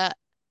socks. But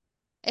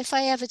if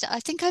I ever, I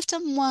think I've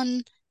done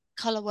one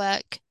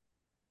colourwork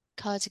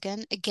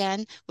cardigan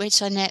again,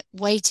 which I knit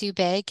way too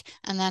big,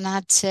 and then I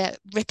had to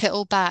rip it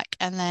all back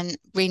and then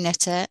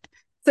reknit it.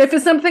 So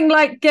for something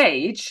like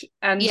gauge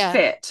and Yeah.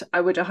 fit,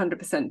 I would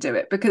 100% do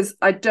it, because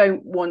I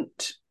don't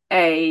want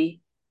to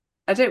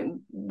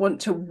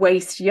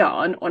waste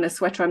yarn on a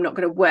sweater I'm not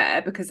going to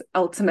wear, because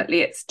ultimately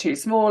it's too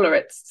small, or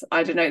it's,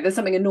 I don't know, there's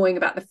something annoying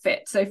about the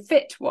fit. So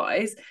fit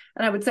wise,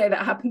 and I would say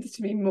that happens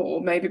to me more,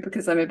 maybe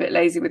because I'm a bit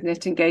lazy with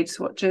knitting gauge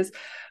swatches,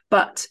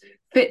 but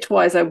fit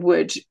wise, I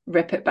would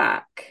rip it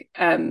back.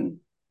 And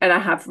I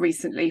have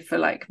recently for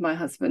like my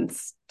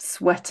husband's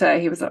sweater.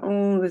 He was like,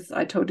 oh,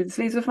 I told you the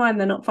sleeves were fine,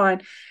 they're not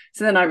fine.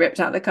 So then I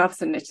ripped out the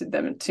cuffs and knitted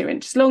them 2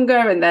 inches longer,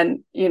 and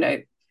then,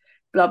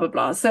 blah, blah,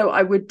 blah. So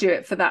I would do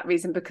it for that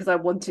reason, because I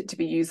want it to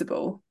be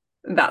usable.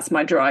 That's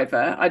my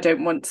driver. I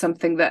don't want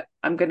something that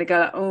I'm going to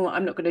go, oh,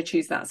 I'm not going to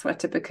choose that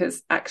sweater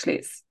because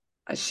actually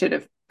I should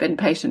have been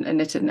patient and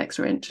knitted an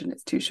extra inch and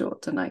it's too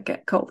short and I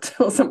get cold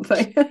or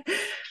something.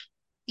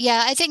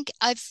 Yeah, I think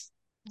I've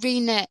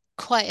reknit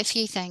quite a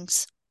few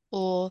things,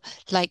 or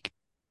like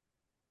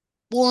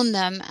worn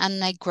them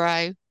and they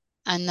grow,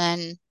 and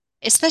then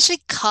especially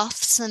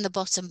cuffs and the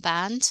bottom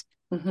band,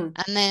 Mm-hmm.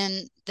 and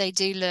then they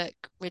do look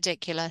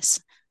ridiculous.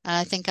 And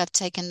I think I've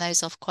taken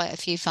those off quite a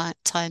few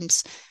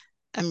times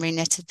and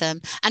reknitted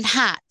them. And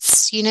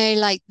hats,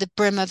 like the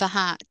brim of a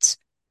hat,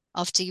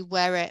 after you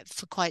wear it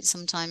for quite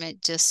some time,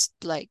 it just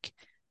like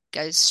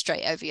goes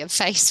straight over your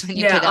face when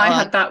you Yeah, put it I on.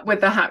 had that with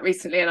the hat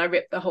recently, and I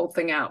ripped the whole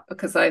thing out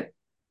because I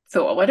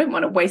thought, oh, I don't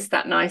want to waste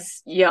that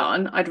nice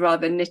yarn. I'd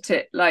rather knit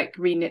it, like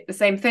reknit the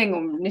same thing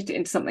or knit it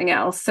into something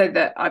else, so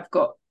that I've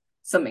got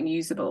something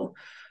usable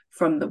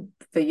from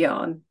the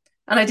yarn.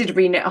 And I did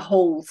reknit a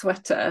whole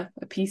sweater,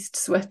 a pieced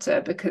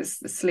sweater, because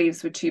the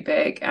sleeves were too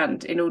big,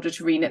 and in order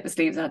to reknit the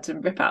sleeves I had to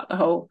rip out the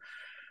whole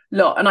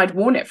lot. And I'd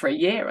worn it for a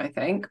year, I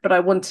think, but I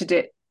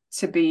wanted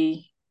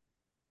to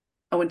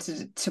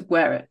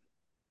wear it.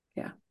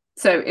 Yeah.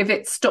 So if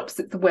it stops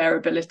at the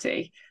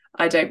wearability,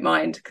 I don't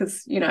mind,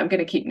 because I'm going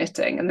to keep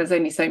knitting, and there's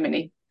only so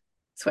many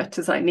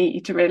sweaters I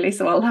need, really.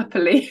 So I'll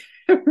happily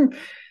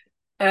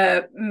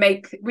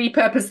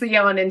repurpose the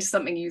yarn into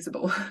something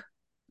usable.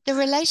 The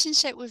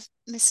relationship with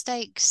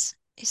mistakes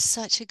is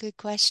such a good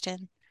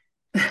question.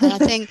 And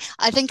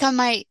I think I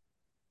might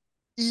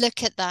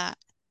look at that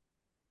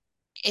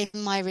in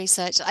my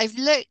research.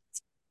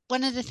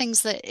 One of the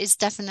things that is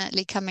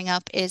definitely coming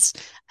up is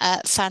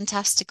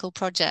fantastical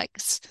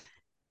projects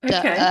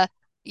that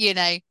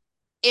Okay.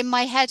 in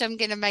my head I'm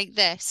gonna make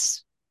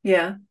this.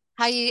 Yeah.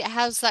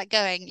 How's that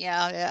going?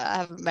 Yeah, I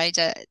haven't made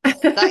it.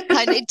 That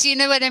kind of, do you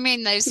know what I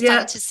mean? Those Yeah.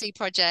 fantasy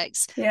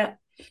projects. Yeah.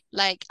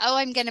 Like, oh,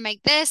 I'm going to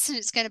make this and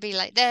it's going to be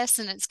like this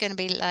and it's going to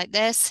be like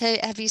this.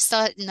 Have you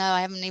started? No, I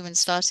haven't even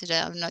started it.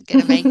 I'm not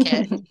going to make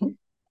it.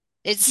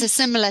 It's a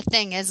similar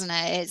thing, isn't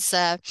it? It's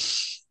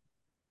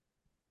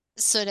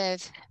sort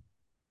of,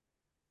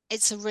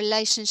 it's a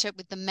relationship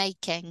with the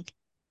making.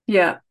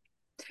 Yeah.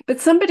 But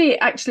somebody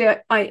actually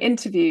I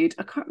interviewed,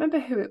 I can't remember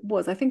who it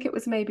was. I think it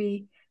was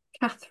maybe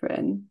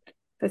Catherine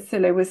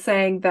Vassillo, was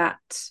saying that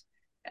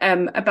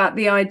about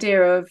the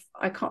idea of,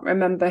 I can't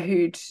remember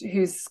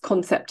whose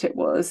concept it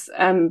was,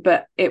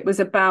 but it was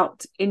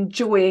about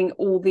enjoying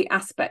all the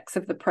aspects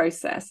of the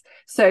process.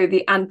 So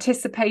the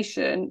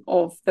anticipation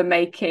of the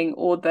making,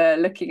 or the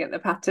looking at the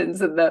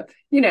patterns and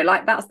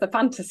like that's the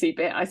fantasy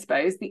bit, I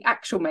suppose, the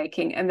actual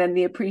making, and then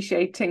the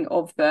appreciating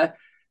of the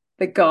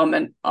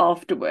garment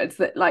afterwards,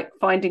 that like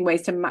finding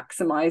ways to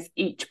maximize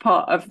each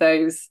part of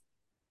those,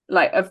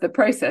 like, of the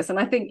process. And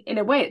I think in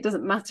a way it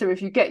doesn't matter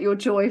if you get your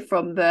joy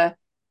from the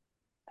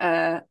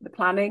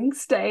planning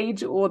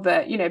stage, or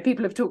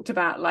people have talked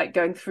about like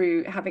going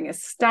through having a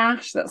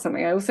stash. That's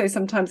something I also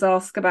sometimes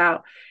ask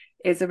about,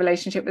 is a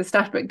relationship with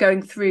stash, but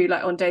going through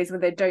like on days when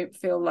they don't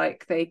feel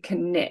like they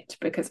can knit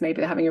because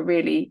maybe they're having a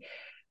really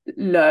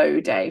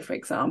low day, for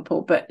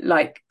example, but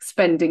like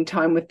spending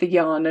time with the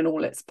yarn and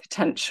all its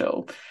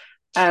potential.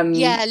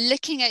 Yeah,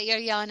 looking at your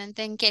yarn and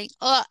thinking,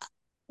 oh,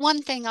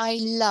 one thing I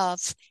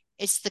love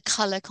is the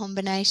color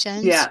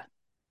combinations. Yeah.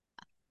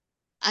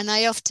 And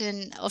I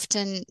often,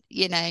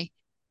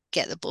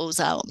 get the balls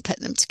out and put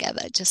them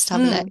together, just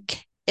have a look.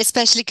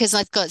 especially because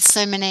I've got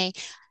so many,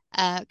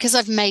 because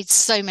I've made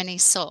so many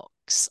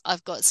socks.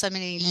 I've got so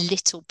many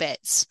little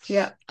bits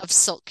Yeah. of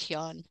sock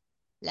yarn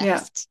Yeah.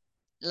 left.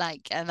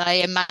 Like, and I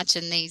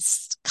imagine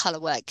these color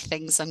work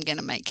things I'm going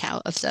to make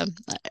out of them.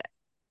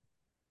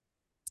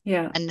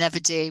 Yeah. I never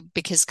do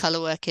because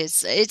color work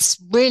it's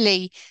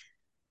really,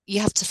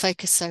 you have to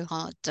focus so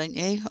hard, don't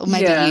you? Or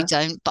maybe you Yeah.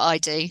 don't, but I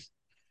do.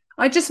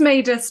 I just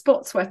made a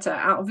spot sweater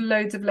out of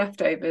loads of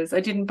leftovers.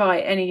 I didn't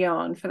buy any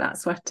yarn for that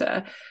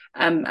sweater.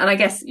 And I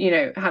guess,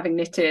 having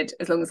knitted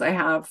as long as I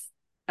have,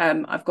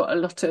 I've got a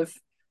lot of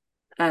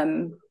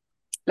um,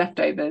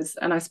 leftovers.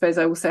 And I suppose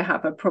I also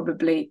have a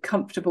probably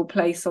comfortable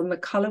place on the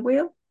colour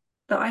wheel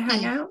that I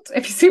hang Mm. out,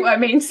 if you see what I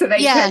mean. So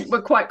Yeah,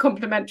 we're quite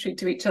complementary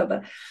to each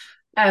other.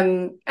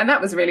 And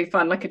that was really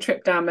fun, like a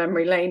trip down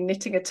memory lane,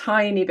 knitting a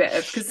tiny bit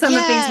of, because some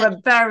of these yeah. were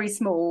very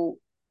small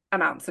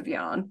amounts of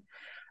yarn.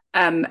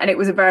 And it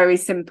was a very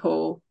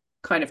simple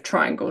kind of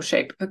triangle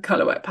shape of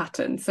colorwork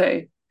pattern.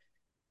 So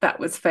that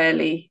was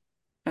fairly,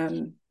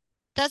 um,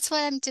 That's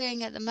what I'm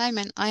doing at the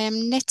moment. I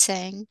am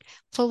knitting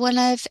for one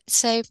of,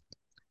 so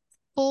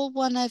for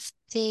one of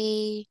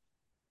the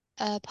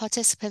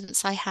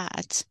participants I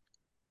had,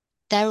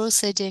 they're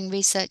also doing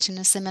research in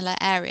a similar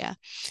area.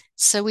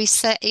 So we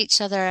set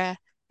each other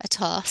a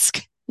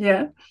task,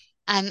 yeah,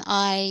 and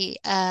I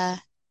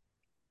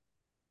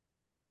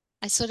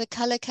sort of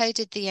color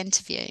coded the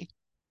interview,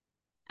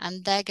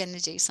 and they're going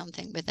to do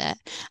something with it,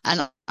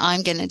 and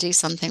I'm going to do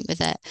something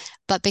with it.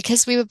 But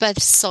because we were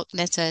both sock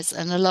knitters,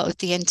 and a lot of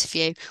the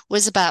interview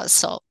was about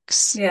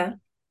socks, yeah.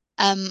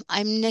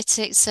 I'm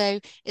knitting, so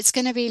it's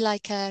going to be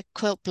like a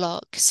quilt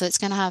block, so it's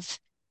going to have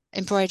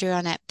embroidery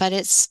on it, but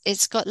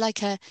it's got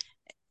like a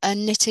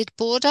knitted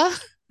border,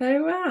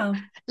 Oh, wow.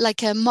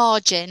 like a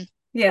margin.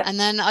 Yeah, And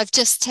then I've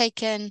just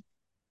taken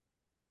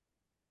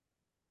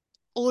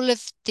all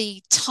of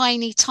the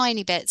tiny,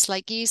 tiny bits,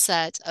 like you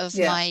said, of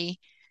yeah. my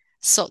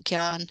sock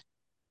yarn,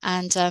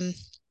 and I'm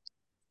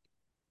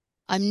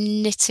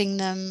knitting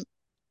them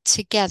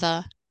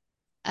together.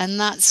 And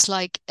that's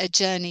like a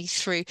journey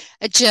through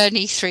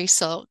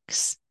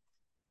socks.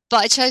 But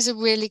I chose a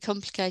really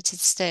complicated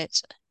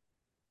stitch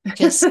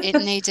because it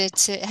needed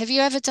to. Have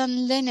you ever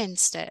done linen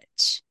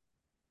stitch?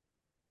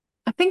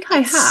 I think I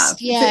It's, have.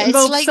 Does it yeah, it's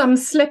involve like, some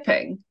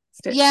slipping yeah,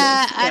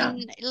 stitches? Yeah,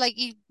 and like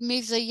you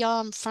move the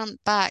yarn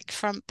front back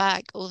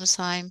all the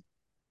time.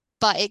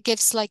 But it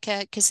gives like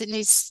a, because it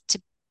needs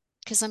to,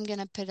 because I'm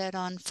gonna put it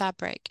on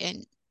fabric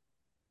and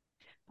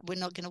we're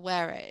not gonna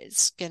wear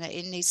it.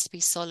 It needs to be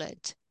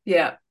solid.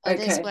 yeah. It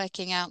is Okay.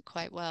 working out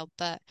quite well,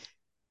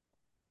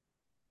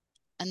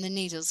 and the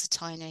needles are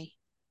tiny,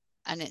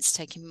 and it's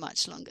taking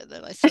much longer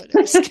than I thought it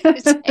was going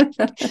to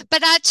take.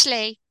 But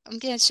actually, I'm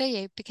going to show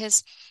you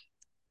because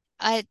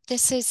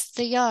this is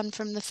the yarn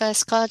from the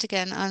first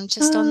cardigan. I'm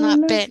just on Oh,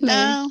 that bit lovely.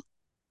 now.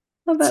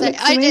 Oh, that So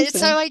looks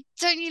amazing. I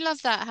don't you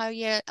love that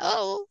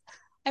how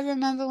I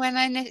remember when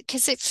I knit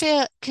because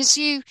because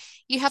you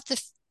have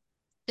the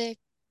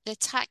the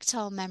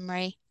tactile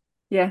memory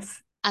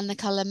Yes. and the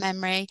color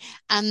memory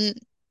and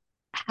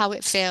how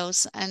it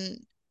feels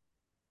and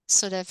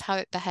sort of how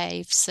it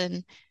behaves,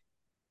 and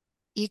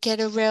you get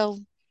a real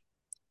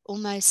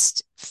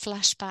almost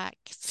flashback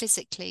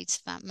physically to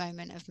that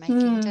moment of making,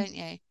 Hmm. don't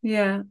you?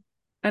 Yeah.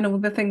 And all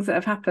the things that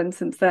have happened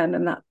since then,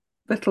 and that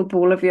little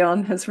ball of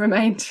yarn has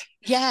remained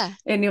Yeah.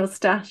 in your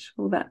stash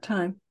all that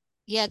time.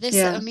 Yeah, I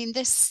Yeah. mean,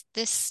 this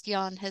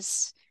yarn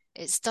it's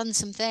done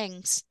some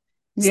things.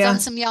 It's done Yeah.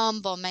 some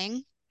yarn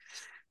bombing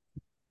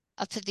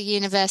up at the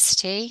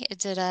university. It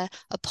did a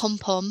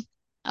pom-pom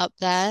up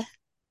there,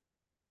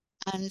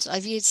 and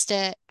I've used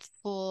it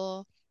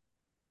for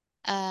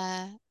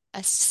uh,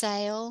 a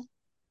sail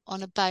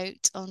on a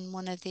boat on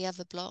one of the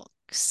other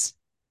blocks.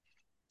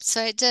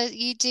 So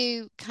you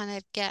do kind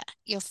of get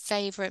your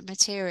favorite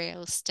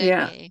materials, don't Yeah.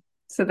 you?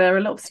 So there are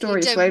a lot of You stories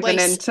don't woven waste,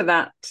 into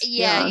that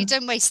yeah, you yarn.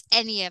 don't waste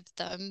any of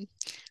them.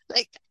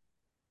 Like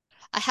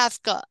I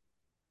have got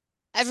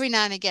every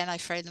now and again I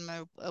throw them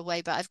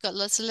away, but I've got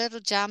lots of little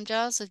jam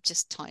jars of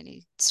just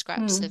tiny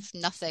scraps Hmm. of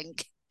nothing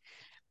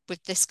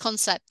with this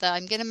concept that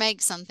I'm going to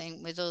make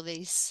something with all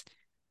these,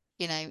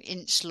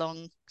 inch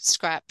long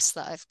scraps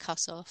that I've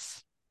cut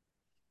off.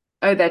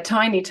 Oh, they're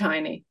tiny,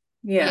 tiny.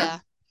 Yeah. Yeah,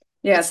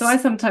 Yeah. So I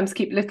it's sometimes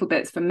keep little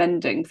bits for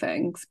mending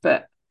things,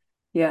 but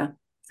yeah.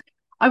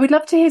 I would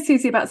love to hear,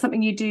 Susie, about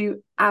something you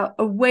do out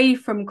away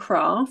from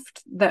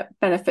craft that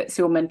benefits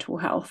your mental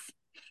health.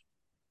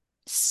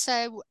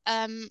 so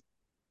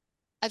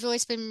I've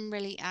always been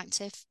really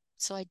active.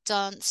 So I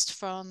danced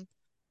from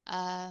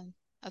a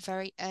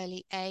very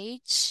early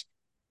age.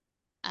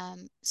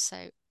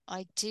 So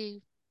I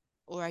do,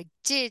 or I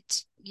did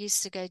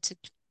used to go to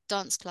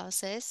dance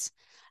classes,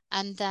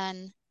 and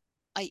then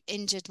I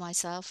injured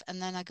myself,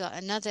 and then I got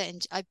another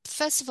injury.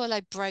 First of all,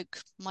 I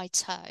broke my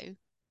toe,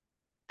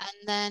 and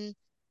then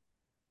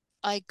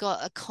I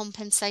got a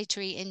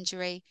compensatory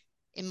injury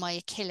in my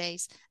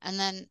Achilles, and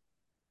then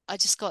I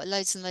just got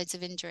loads and loads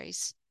of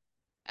injuries.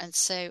 And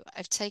so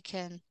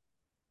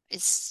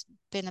it's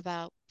been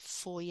about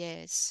 4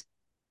 years.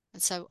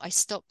 And so I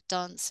stopped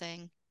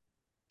dancing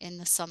in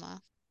the summer,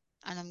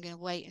 and I'm going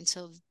to wait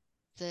until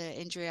the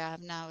injury I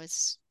have now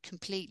is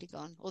completely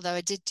gone. Although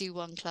I did do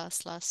one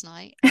class last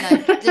night. No,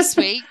 this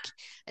week.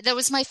 That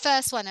was my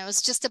first one. It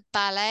was just a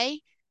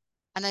ballet,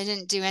 and I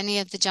didn't do any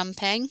of the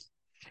jumping.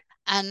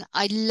 And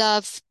I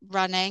love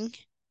running.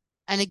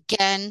 And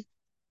again,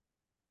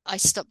 I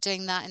stopped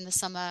doing that in the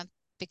summer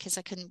because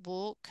I couldn't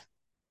walk.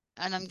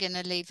 And I'm going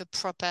to leave a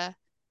proper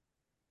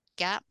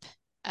gap.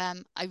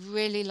 I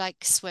really like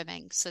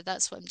swimming, so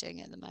that's what I'm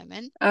doing at the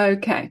moment.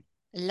 Okay.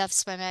 I love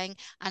swimming,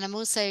 and I'm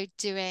also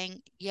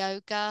doing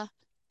yoga,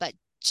 but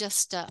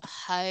just at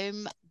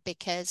home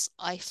because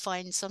I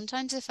find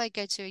sometimes if I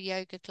go to a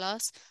yoga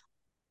class,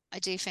 I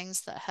do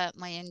things that hurt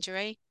my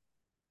injury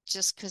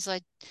just because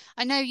I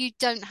know you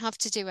don't have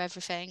to do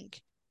everything,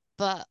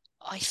 but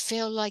I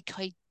feel like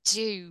I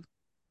do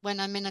when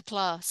I'm in a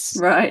class.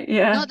 Right.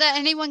 Yeah. Not that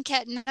anyone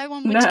cared, no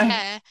one would No.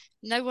 care.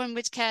 No one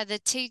would care. The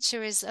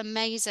teacher is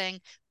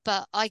amazing,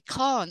 but I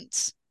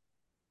can't.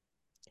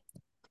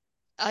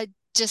 I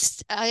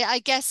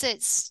guess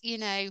it's,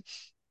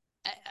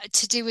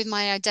 to do with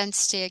my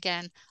identity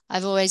again.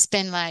 I've always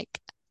been like,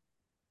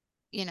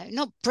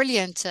 not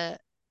brilliant at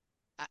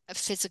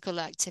physical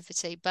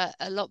activity, but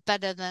a lot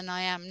better than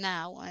I am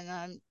now. And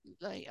I'm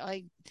like,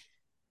 I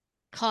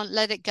can't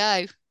let it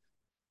go.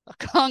 I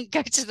can't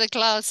go to the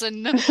class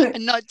and not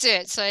do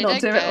it. So I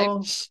Not don't do it go.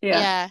 all. Yeah.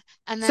 Yeah.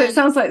 And So it then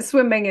sounds like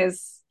swimming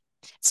is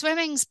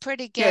swimming's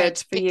pretty good good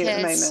for you at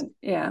the because, moment.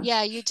 Yeah.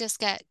 yeah, you just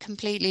get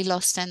completely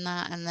lost in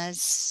that, and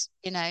there's,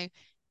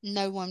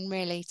 no one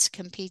really to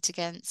compete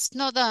against.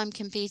 Not that I'm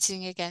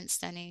competing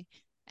against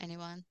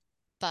anyone,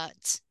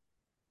 but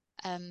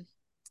um,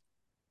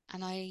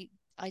 and I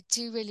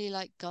do really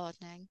like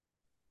gardening,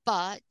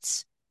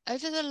 but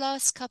over the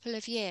last couple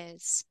of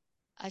years,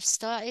 I've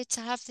started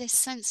to have this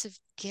sense of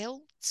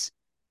guilt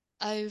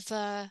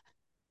over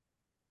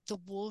the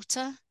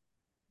water Oh,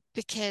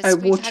 because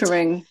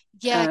watering.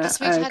 we've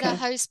had a Okay.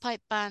 hose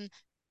pipe ban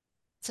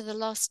for the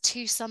last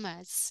 2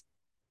 summers.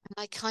 And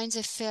I kind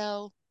of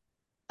feel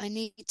I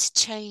need to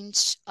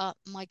change up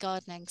my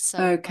gardening. So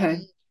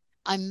Okay.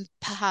 I'm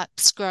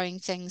perhaps growing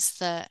things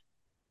that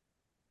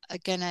are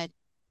gonna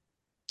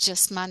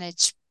just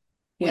manage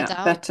Yeah.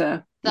 without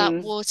Better. that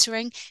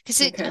watering.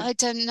 Because Okay. I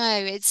don't know,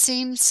 it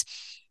seems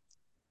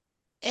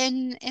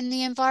in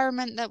the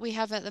environment that we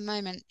have at the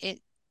moment,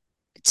 it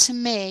to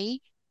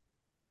me,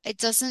 it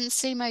doesn't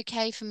seem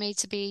okay for me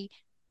to be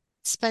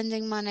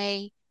spending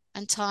money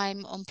and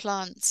time on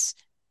plants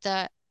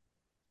that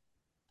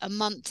a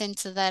month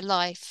into their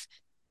life,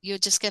 you're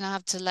just going to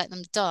have to let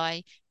them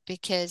die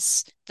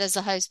because there's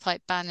a hose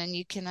pipe ban and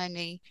you can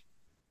only,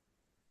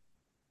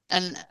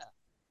 and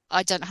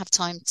I don't have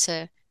time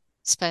to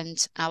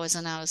spend hours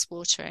and hours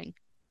watering.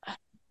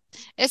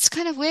 It's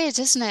kind of weird,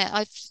 isn't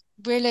it?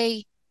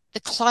 The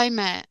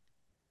climate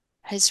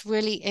has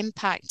really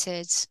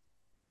impacted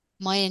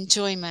my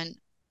enjoyment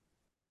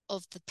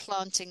of the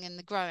planting and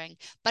the growing,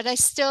 but I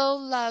still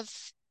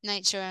love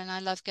nature and I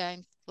love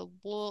going for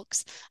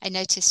walks. I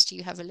noticed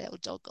you have a little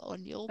dog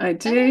on your I bed.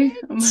 do.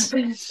 I'm a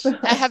bit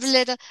I have a fast.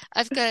 little,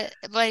 I've got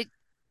my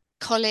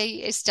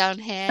collie is down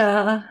here.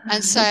 Uh,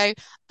 And so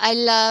I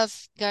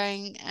love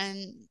going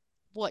and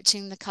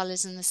watching the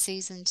colours and the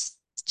seasons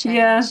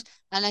yeah. change.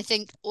 And I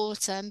think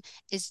autumn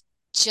is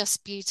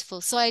just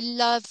beautiful. So I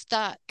love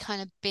that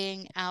kind of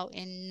being out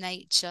in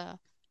nature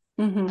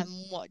Hmm. and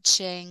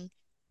watching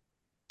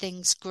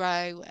things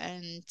grow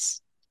and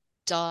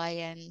die.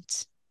 And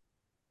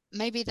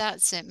maybe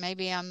that's it.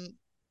 Maybe I'm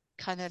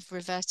kind of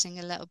reverting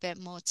a little bit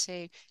more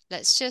to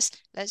let's just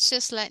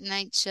let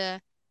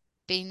nature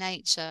be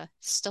nature.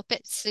 Stop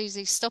it,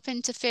 Susie. Stop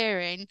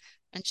interfering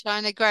and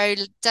trying to grow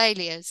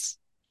dahlias.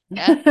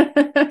 Yeah.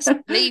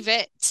 Leave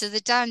it to the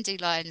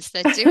dandelions.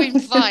 They're doing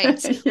fine.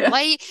 Yeah.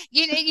 Why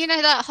you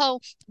know that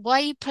whole why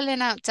are you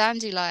pulling out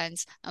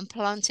dandelions and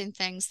planting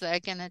things that are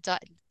gonna die?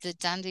 The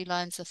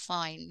dandelions are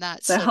fine.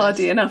 That They're sort of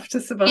hardy enough to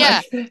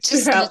yeah, survive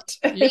just throughout.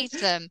 leave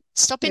them.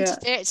 Stop Yeah.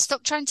 interfering.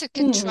 Stop trying to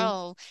Mm.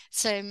 control.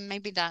 So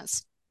maybe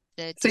that's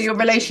the So your difficulty I'm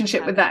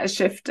relationship with that having. is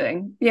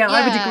shifting. Yeah,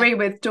 I would Yeah. agree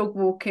with dog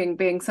walking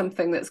being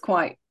something that's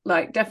quite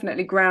like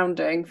definitely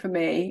grounding for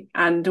me.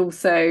 And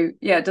also,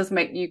 yeah, it does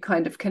make you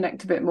kind of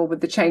connect a bit more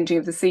with the changing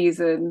of the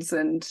seasons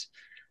and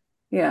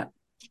yeah.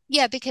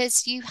 Yeah,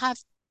 because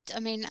I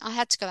mean, I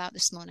had to go out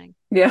this morning.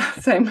 Yeah,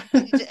 same.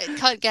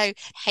 Can't go,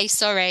 hey,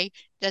 sorry,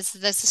 there's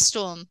a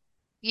storm.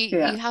 You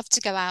Yeah. have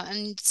to go out,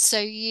 and so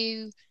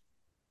you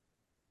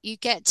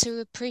get to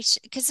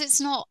appreciate because it's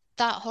not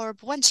that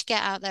horrible. Once you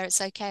get out there,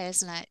 it's okay,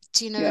 isn't it?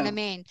 Do you know what I Yeah.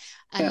 mean?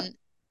 Yeah. And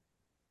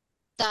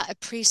that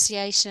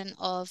appreciation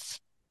of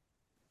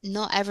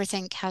not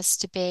everything has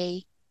to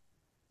be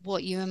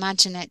what you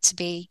imagine it to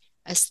be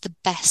as the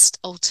best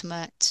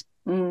ultimate.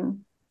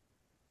 Mm.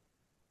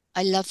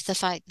 I love the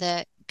fact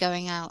that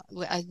going out,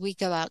 we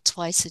go out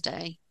twice a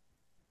day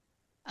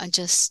and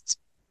just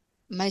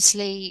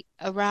mostly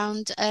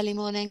around early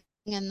morning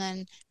and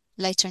then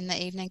later in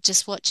the evening,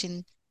 just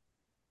watching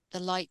the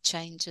light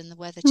change and the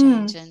weather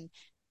change Mm.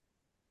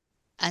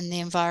 and the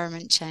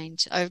environment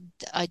change.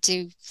 I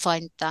do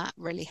find that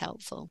really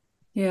helpful.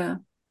 Yeah.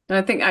 And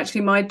I think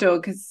actually my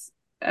dog is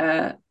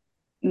uh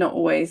not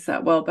always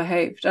that well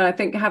behaved. And I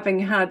think having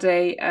had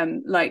a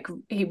like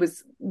he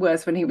was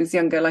worse when he was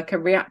younger, like a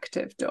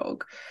reactive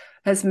dog,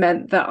 has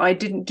meant that I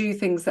didn't do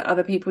things that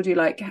other people do,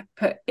 like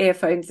put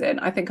earphones in.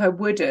 I think I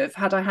would have,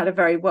 had I had a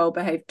very well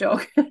behaved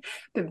dog,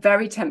 been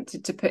very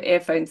tempted to put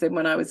earphones in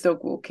when I was dog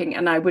walking.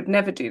 And I would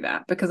never do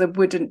that because I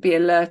wouldn't be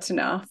alert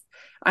enough.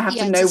 I have to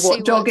Yeah, to know see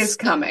what dog is what's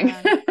going coming.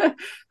 on.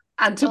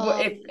 And to Oh,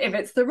 if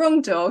it's the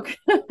wrong dog,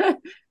 put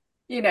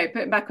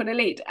him back on a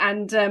lead.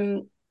 And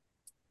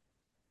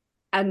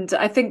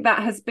I think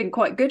that has been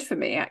quite good for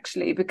me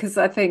actually, because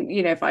I think,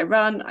 if I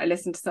run, I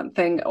listen to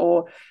something,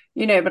 or,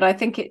 but I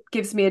think it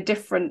gives me a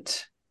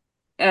different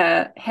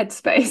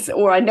headspace,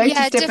 or I yeah, notice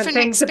different different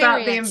things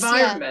about the experience.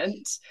 Yeah.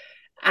 environment,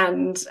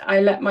 and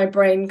I let my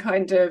brain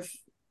kind of,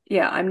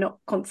 yeah, I'm not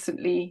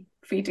constantly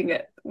feeding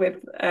it with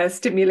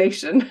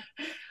stimulation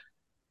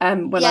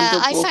when I'm Yeah,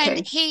 dog I find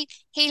walking.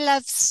 he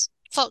loves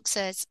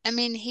foxes. I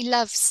mean, he's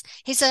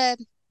a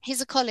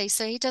collie,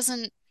 so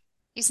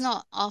he's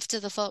not after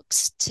the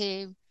fox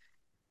to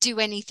do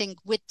anything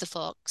with the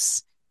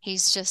fox.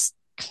 He's just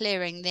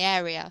clearing the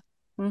area.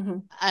 Hmm.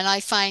 And I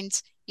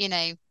find, you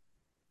know,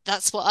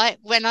 that's what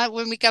when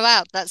we go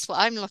out, that's what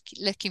I'm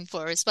looking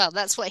for as well.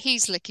 That's what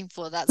he's looking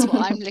for. That's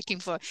what I'm looking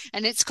for.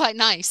 And it's quite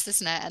nice,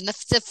 isn't it? And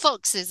the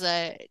foxes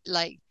are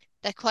like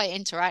they're quite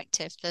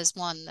interactive. There's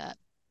one that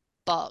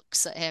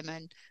barks at him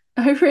and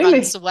Oh, runs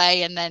really?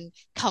 away and then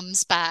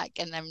comes back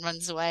and then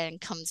runs away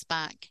and comes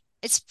back.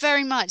 It's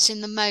very much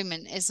in the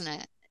moment, isn't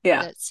it?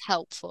 Yeah. That's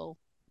helpful.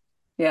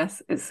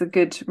 Yes, it's a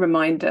good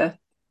reminder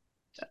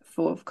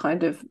for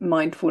kind of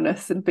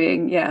mindfulness and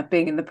being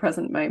in the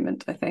present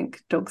moment. I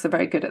think dogs are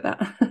very good at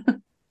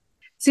that.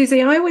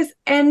 Susie, I always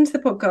end the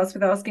podcast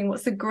with asking,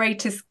 what's the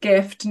greatest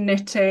gift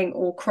knitting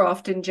or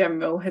craft in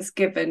general has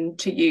given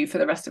to you for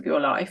the rest of your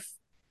life?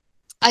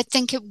 I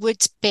think it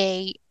would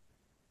be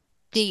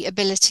the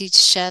ability to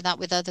share that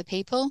with other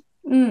people.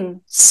 Mm,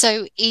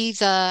 So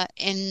either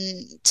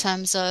in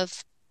terms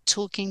of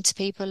talking to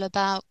people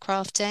about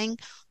crafting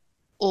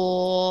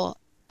or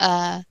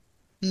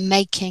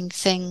making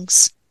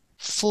things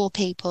for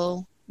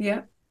people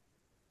yeah.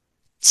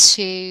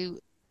 to,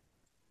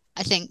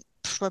 I think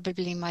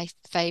probably my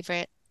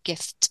favorite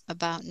gift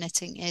about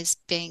knitting is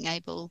being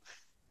able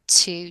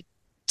to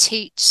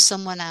teach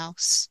someone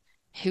else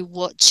who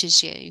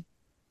watches you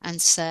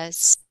and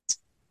says,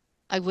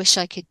 I wish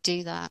I could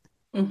do that.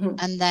 Hmm.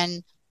 And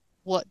then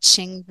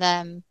watching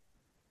them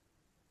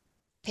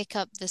pick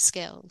up the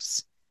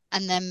skills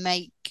and then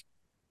make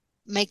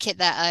it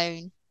their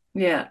own,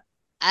 Yeah.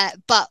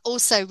 but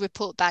also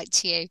report back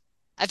to you.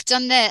 I've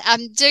done this.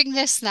 I'm doing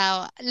this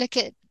now. Look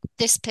at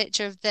this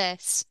picture of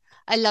this.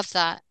 I love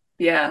that.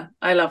 Yeah.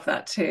 I love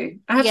that too.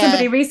 I had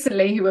somebody Yeah.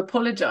 recently who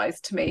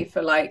apologized to me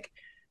for like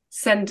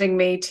sending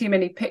me too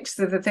many pictures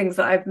of the things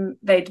that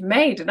they'd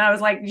made. And I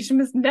was like, you should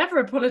must never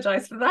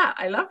apologize for that.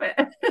 I love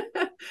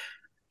it.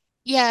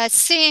 Yeah,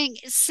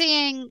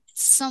 seeing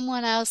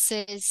someone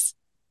else's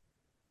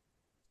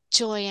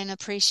joy and Yeah.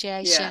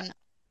 appreciation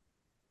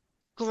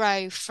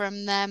grow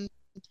from them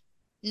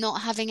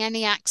not having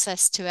any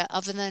access to it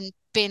other than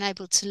being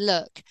able to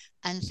look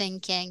and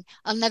thinking,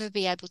 I'll never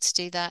be able to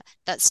do that.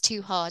 That's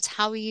too hard.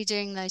 How are you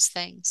doing those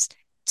things?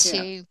 Yeah.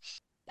 To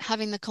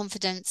having the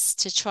confidence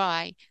to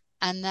try.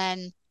 And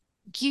then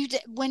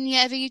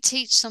whenever you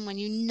teach someone,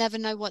 you never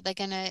know what they're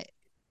going to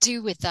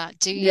do with that,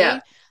 do you? Yeah.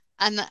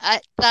 And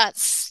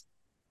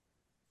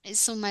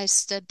it's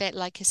almost a bit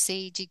like a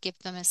seed. You give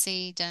them a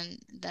seed and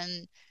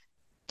then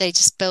they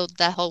just build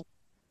their whole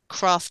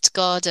craft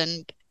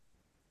garden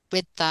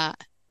with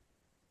that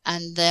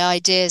and the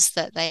ideas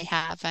that they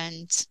have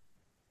and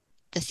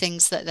the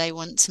things that they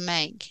want to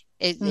make.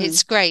 Mm.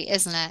 It's great,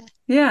 isn't it?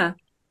 Yeah.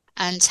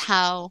 And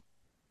how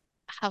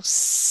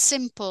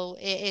simple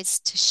it is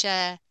to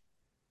share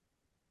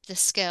the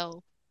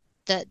skill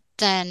that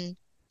then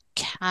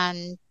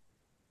can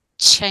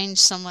change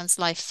someone's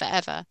life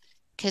forever.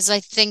 Because I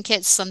think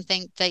it's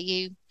something that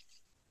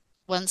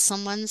once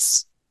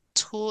someone's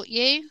taught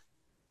you,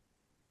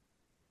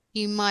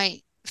 you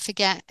might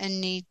forget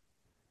and need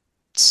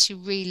to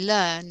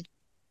relearn,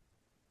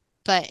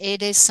 but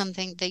it is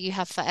something that you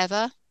have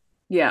forever.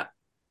 Yeah.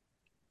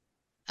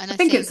 And I I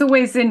think it's think,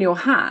 always in your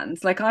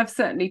hands. Like I've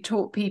certainly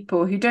taught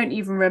people who don't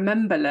even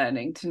remember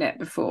learning to knit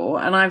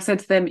before. And I've said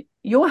to them,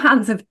 your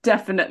hands have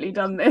definitely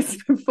done this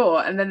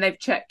before. And then they've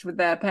checked with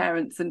their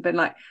parents and been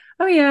like,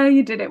 oh yeah,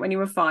 you did it when you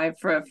were 5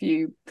 for a and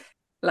few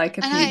weeks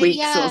or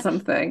yeah,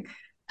 something.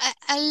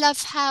 I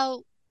love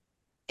how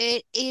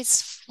it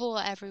is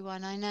for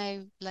everyone. I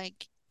know,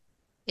 like,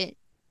 it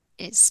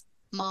it's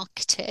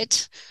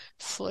marketed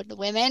for the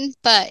women,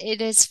 but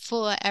it is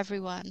for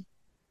everyone.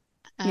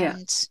 Yeah.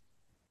 And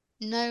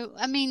no,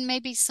 I mean,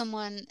 maybe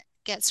someone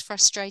gets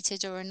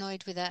frustrated or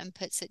annoyed with it and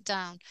puts it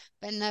down,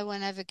 but no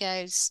one ever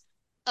goes,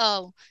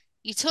 "Oh,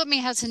 you taught me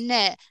how to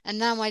knit, and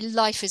now my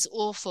life is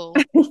awful."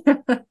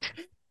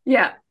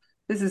 Yeah,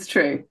 this is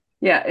true.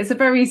 Yeah, it's a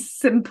very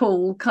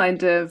simple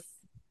kind of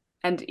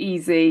and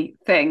easy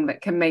thing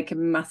that can make a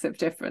massive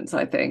difference,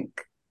 I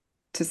think.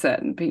 to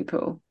certain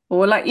people.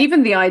 Or like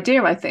even the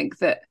idea, I think,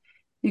 that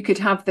you could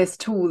have this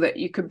tool that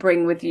you could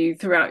bring with you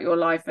throughout your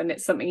life, and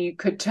it's something you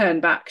could turn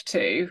back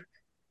to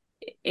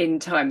in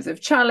times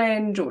of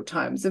challenge or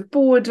times of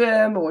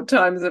boredom or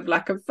times of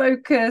lack of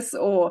focus,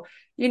 or,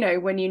 you know,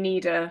 when you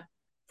need a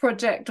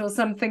project or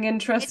something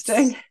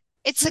interesting.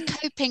 It's a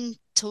coping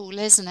tool,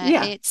 isn't it?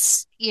 Yeah.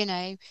 It's, you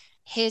know,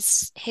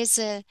 here's here's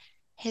a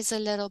here's a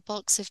little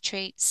box of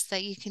treats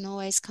that you can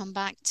always come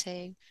back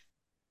to,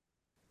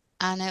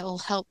 and it will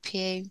help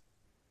you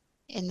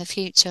in the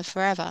future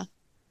forever.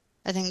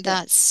 I think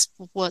Yeah.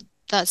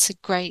 that's a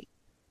great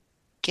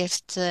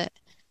gift that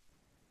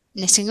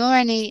knitting or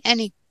any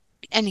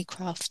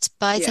craft.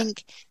 But I Yeah.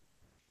 think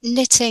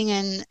knitting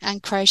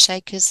and crochet,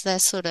 because they're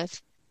sort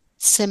of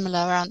similar,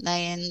 aren't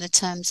they, in the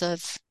terms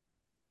of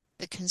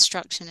the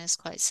construction is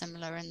quite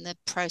similar and the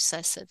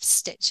process of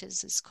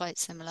stitches is quite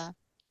similar.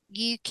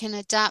 You can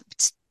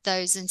adapt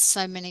those in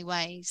so many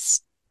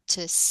ways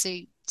to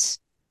suit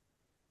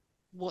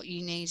what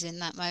you need in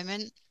that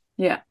moment.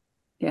 Yeah.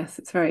 Yes,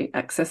 it's very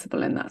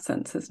accessible in that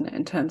sense, isn't it?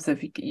 In terms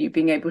of you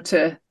being able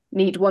to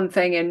need one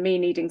thing and me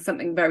needing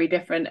something very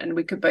different, and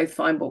we could both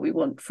find what we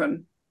want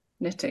from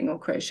knitting or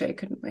crochet,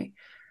 couldn't we?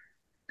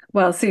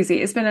 Well,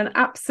 Susie, it's been an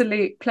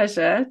absolute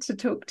pleasure to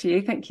talk to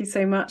you. Thank you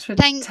so much for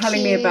Thank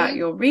telling me about you.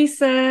 your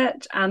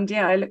research. And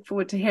yeah, I look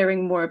forward to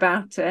hearing more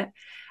about it.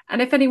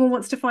 And if anyone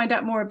wants to find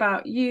out more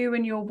about you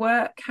and your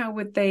work, how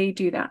would they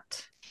do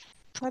that?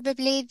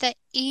 Probably the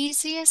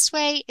easiest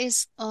way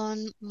is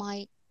on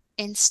my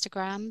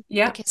Instagram,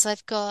 Yeah, because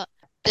I've got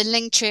the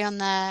link tree on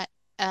there,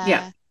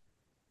 yeah. uh,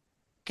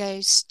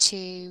 goes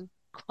to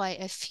quite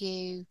a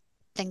few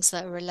things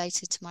that are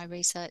related to my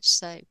research.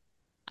 So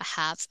I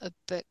have a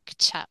book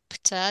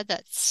chapter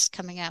that's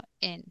coming out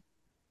in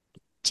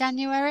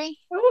January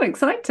Oh,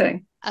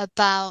 exciting.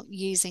 about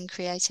using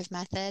creative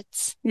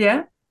methods.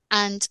 Yeah.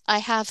 And I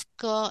have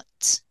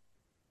got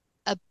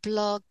a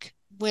blog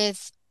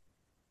with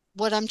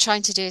what I'm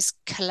trying to do is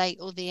collate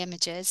all the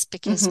images,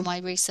 because Hmm. my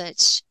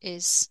research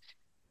is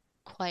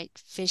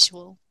quite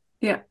visual.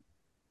 Yeah.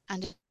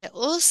 And it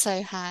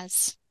also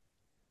has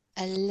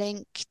a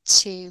link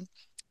to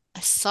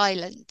a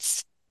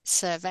silence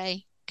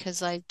survey,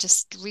 because I've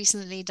just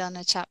recently done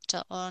a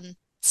chapter on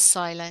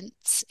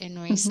silence in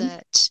Hmm.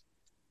 research,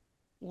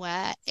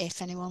 where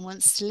if anyone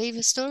wants to leave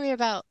a story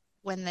about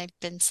when they've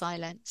been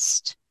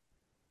silenced,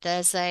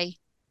 there's a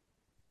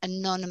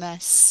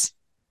anonymous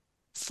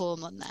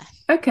form on there.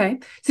 Okay.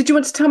 So do you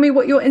want to tell me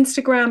what your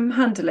Instagram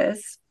handle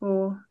is?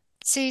 Or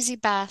Susie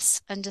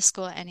Bass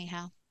 _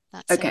 anyhow.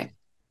 That's it. okay,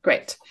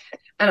 great.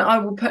 And I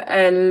will put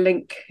a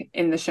link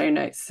in the show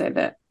notes so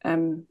that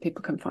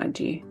people can find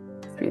you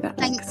through that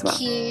link Thank as well.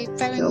 you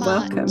very You're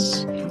welcome.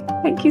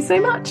 much. Thank you so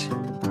much.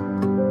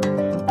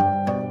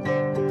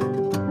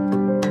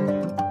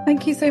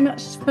 Thank you so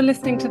much for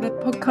listening to the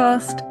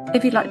podcast.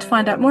 If you'd like to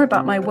find out more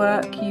about my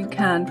work, you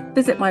can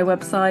visit my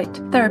website,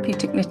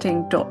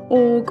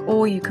 therapeuticknitting.org,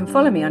 or you can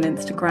follow me on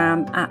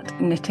Instagram at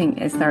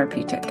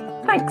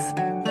knittingisTherapeutic.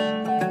 Thanks.